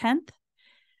October 10th.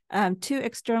 2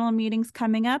 external meetings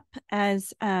coming up.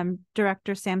 As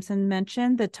Director Sampson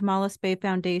mentioned, the Tomales Bay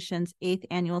Foundation's 8th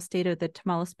Annual State of the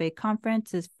Tomales Bay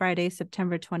Conference is Friday,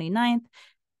 September 29th,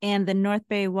 and the North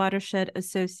Bay Watershed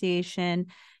Association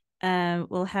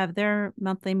will have their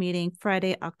monthly meeting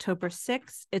Friday, October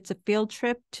 6th. It's a field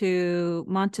trip to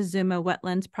Montezuma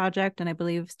Wetlands Project, and I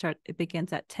believe it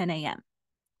begins at 10 a.m.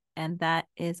 And that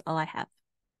is all I have.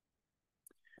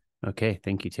 Okay,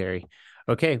 thank you, Terry.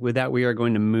 Okay, with that, we are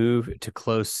going to move to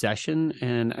closed session.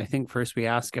 And I think first we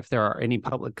ask if there are any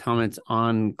public comments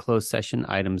on closed session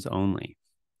items only.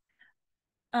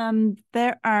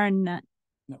 There are none.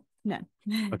 No. None.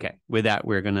 Okay, with that,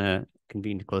 we're going to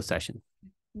convene to closed session.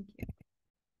 Thank you.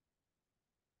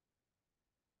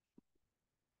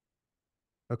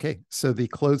 Okay, so the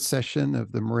closed session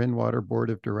of the Marin Water Board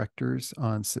of Directors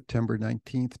on September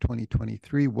 19th,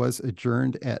 2023 was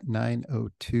adjourned at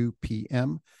 9:02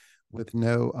 p.m. with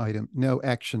no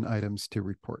action items to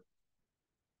report.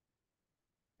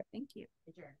 Thank you.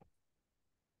 Adjourned.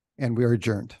 And we are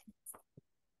adjourned.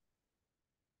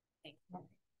 Thanks.